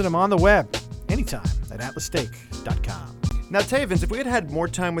 Visit them on the web anytime at atlassteak.com. Now, I'll tell you, Vince, if we had more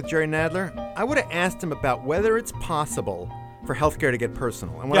time with Jerry Nadler, I would have asked him about whether it's possible for healthcare to get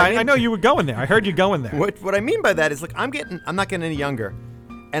personal. And I know you were going there. I heard you going there. What I mean by that is, look, I'm not getting any younger,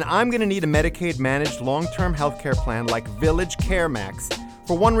 and I'm going to need a Medicaid-managed long-term healthcare plan like Village Care Max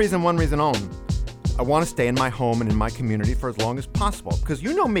for one reason only. I want to stay in my home and in my community for as long as possible. Because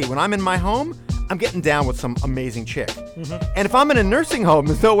you know me, when I'm in my home, I'm getting down with some amazing chick. Mm-hmm. And if I'm in a nursing home,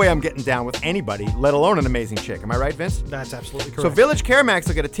 there's no way I'm getting down with anybody, let alone an amazing chick. Am I right, Vince? That's absolutely correct. So Village Care Max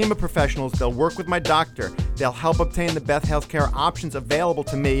will get a team of professionals. They'll work with my doctor. They'll help obtain the best healthcare options available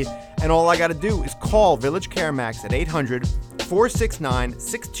to me. And all I got to do is call Village Care Max at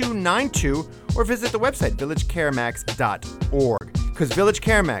 800-469-6292 or visit the website villagecaremax.org. Because Village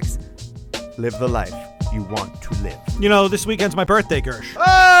Care Max, live the life you want to live. You know, this weekend's my birthday, Gersh.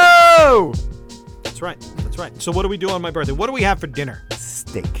 Oh! That's right. So what do we do on my birthday? What do we have for dinner?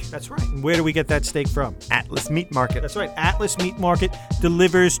 Steak. That's right. And where do we get that steak from? Atlas Meat Market. That's right. Atlas Meat Market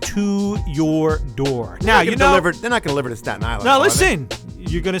delivers to your door. They're not going to deliver to Staten Island. Now, listen.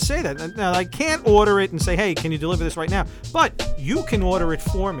 You're going to say that. Now, I can't order it and say, hey, can you deliver this right now? But you can order it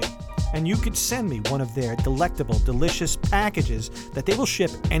for me. And you could send me one of their delectable, delicious packages that they will ship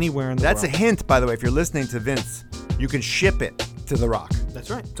anywhere in the world. That's a hint, by the way, if you're listening to Vince. You can ship it to The Rock. That's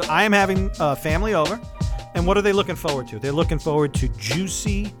right. So I am having family over. And what are they looking forward to? They're looking forward to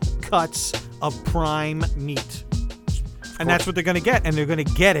juicy cuts of prime meat. And that's what they're going to get. And they're going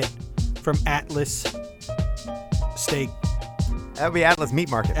to get it from Atlas Steak. That would be Atlas Meat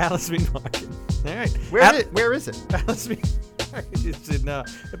Market. Atlas Meat Market. All right. Where is it? Atlas Meat Market. It's in, I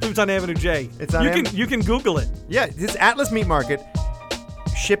believe it's on Avenue J. It's on You can Google it. Yeah, this Atlas Meat Market.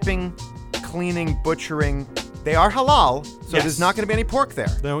 Shipping, cleaning, butchering. They are halal, so Yes. there's not going to be any pork there.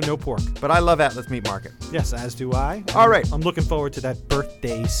 No pork. But I love Atlas Meat Market. Yes, as do I. All right. I'm looking forward to that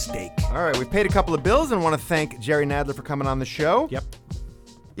birthday steak. All right, we've paid a couple of bills and want to thank Jerry Nadler for coming on the show. Yep.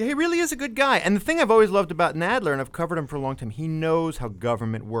 Yeah, he really is a good guy. And the thing I've always loved about Nadler, and I've covered him for a long time, he knows how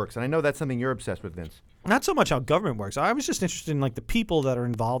government works. And I know that's something you're obsessed with, Vince. Not so much how government works. I was just interested in like the people that are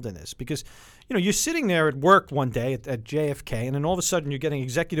involved in this because, you're sitting there at work one day at JFK, and then all of a sudden you're getting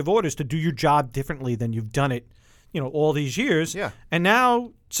executive orders to do your job differently than you've done it, all these years. Yeah. And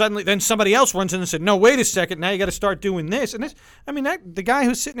now suddenly, then somebody else runs in and said, "No, wait a second. Now you got to start doing this." And this, the guy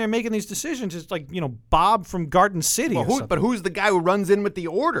who's sitting there making these decisions is like, Bob from Garden City. Well, but who's the guy who runs in with the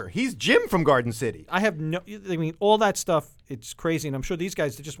order? He's Jim from Garden City. All that stuff. It's crazy, and I'm sure these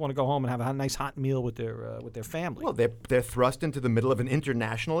guys just want to go home and have a nice hot meal with their family. Well, they're thrust into the middle of an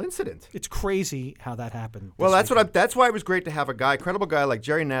international incident. It's crazy how that happened. Well, that's why it was great to have a credible guy like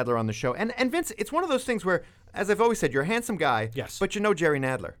Jerry Nadler on the show. And Vince, it's one of those things where, as I've always said, you're a handsome guy. Yes. But you know Jerry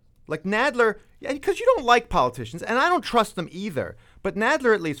Nadler. Like Nadler, because you don't like politicians, and I don't trust them either. But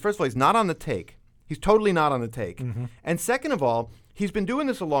Nadler, at least, first of all, he's not on the take. He's totally not on the take. Mm-hmm. And second of all, he's been doing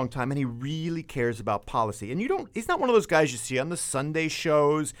this a long time, and he really cares about policy. And he's not one of those guys you see on the Sunday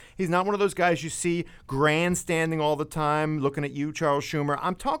shows. He's not one of those guys you see grandstanding all the time, looking at you, Charles Schumer.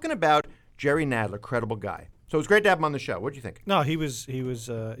 I'm talking about Jerry Nadler, credible guy. So it was great to have him on the show. What do you think? No, he was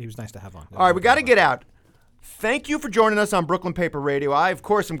nice to have on. All right, we got to get out. Thank you for joining us on Brooklyn Paper Radio. I, of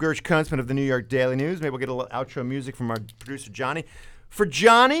course, am Gersh Kunstman of the New York Daily News. Maybe we'll get a little outro music from our producer, Johnny. For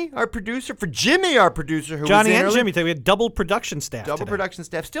Johnny, our producer. For Jimmy, our producer, who Johnny was in and early. Jimmy, we had double production staff Double today. production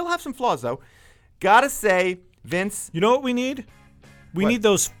staff. Still have some flaws, though. Gotta say, Vince. You know what we need? We What? need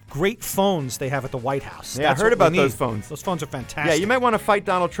those great phones they have at the White House. Yeah, I That's heard what we about those need. phones. Those phones are fantastic. Yeah, you might want to fight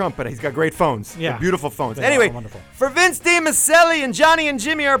Donald Trump, but he's got great phones. Yeah. They're beautiful phones. They Anyway, are wonderful. for Vince DiMaselli and Johnny and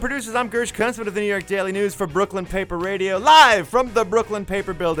Jimmy, our producers, I'm Gersh Kunstman of the New York Daily News for Brooklyn Paper Radio, live from the Brooklyn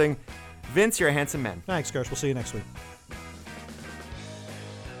Paper Building. Vince, you're a handsome man. Thanks, Gersh. We'll see you next week.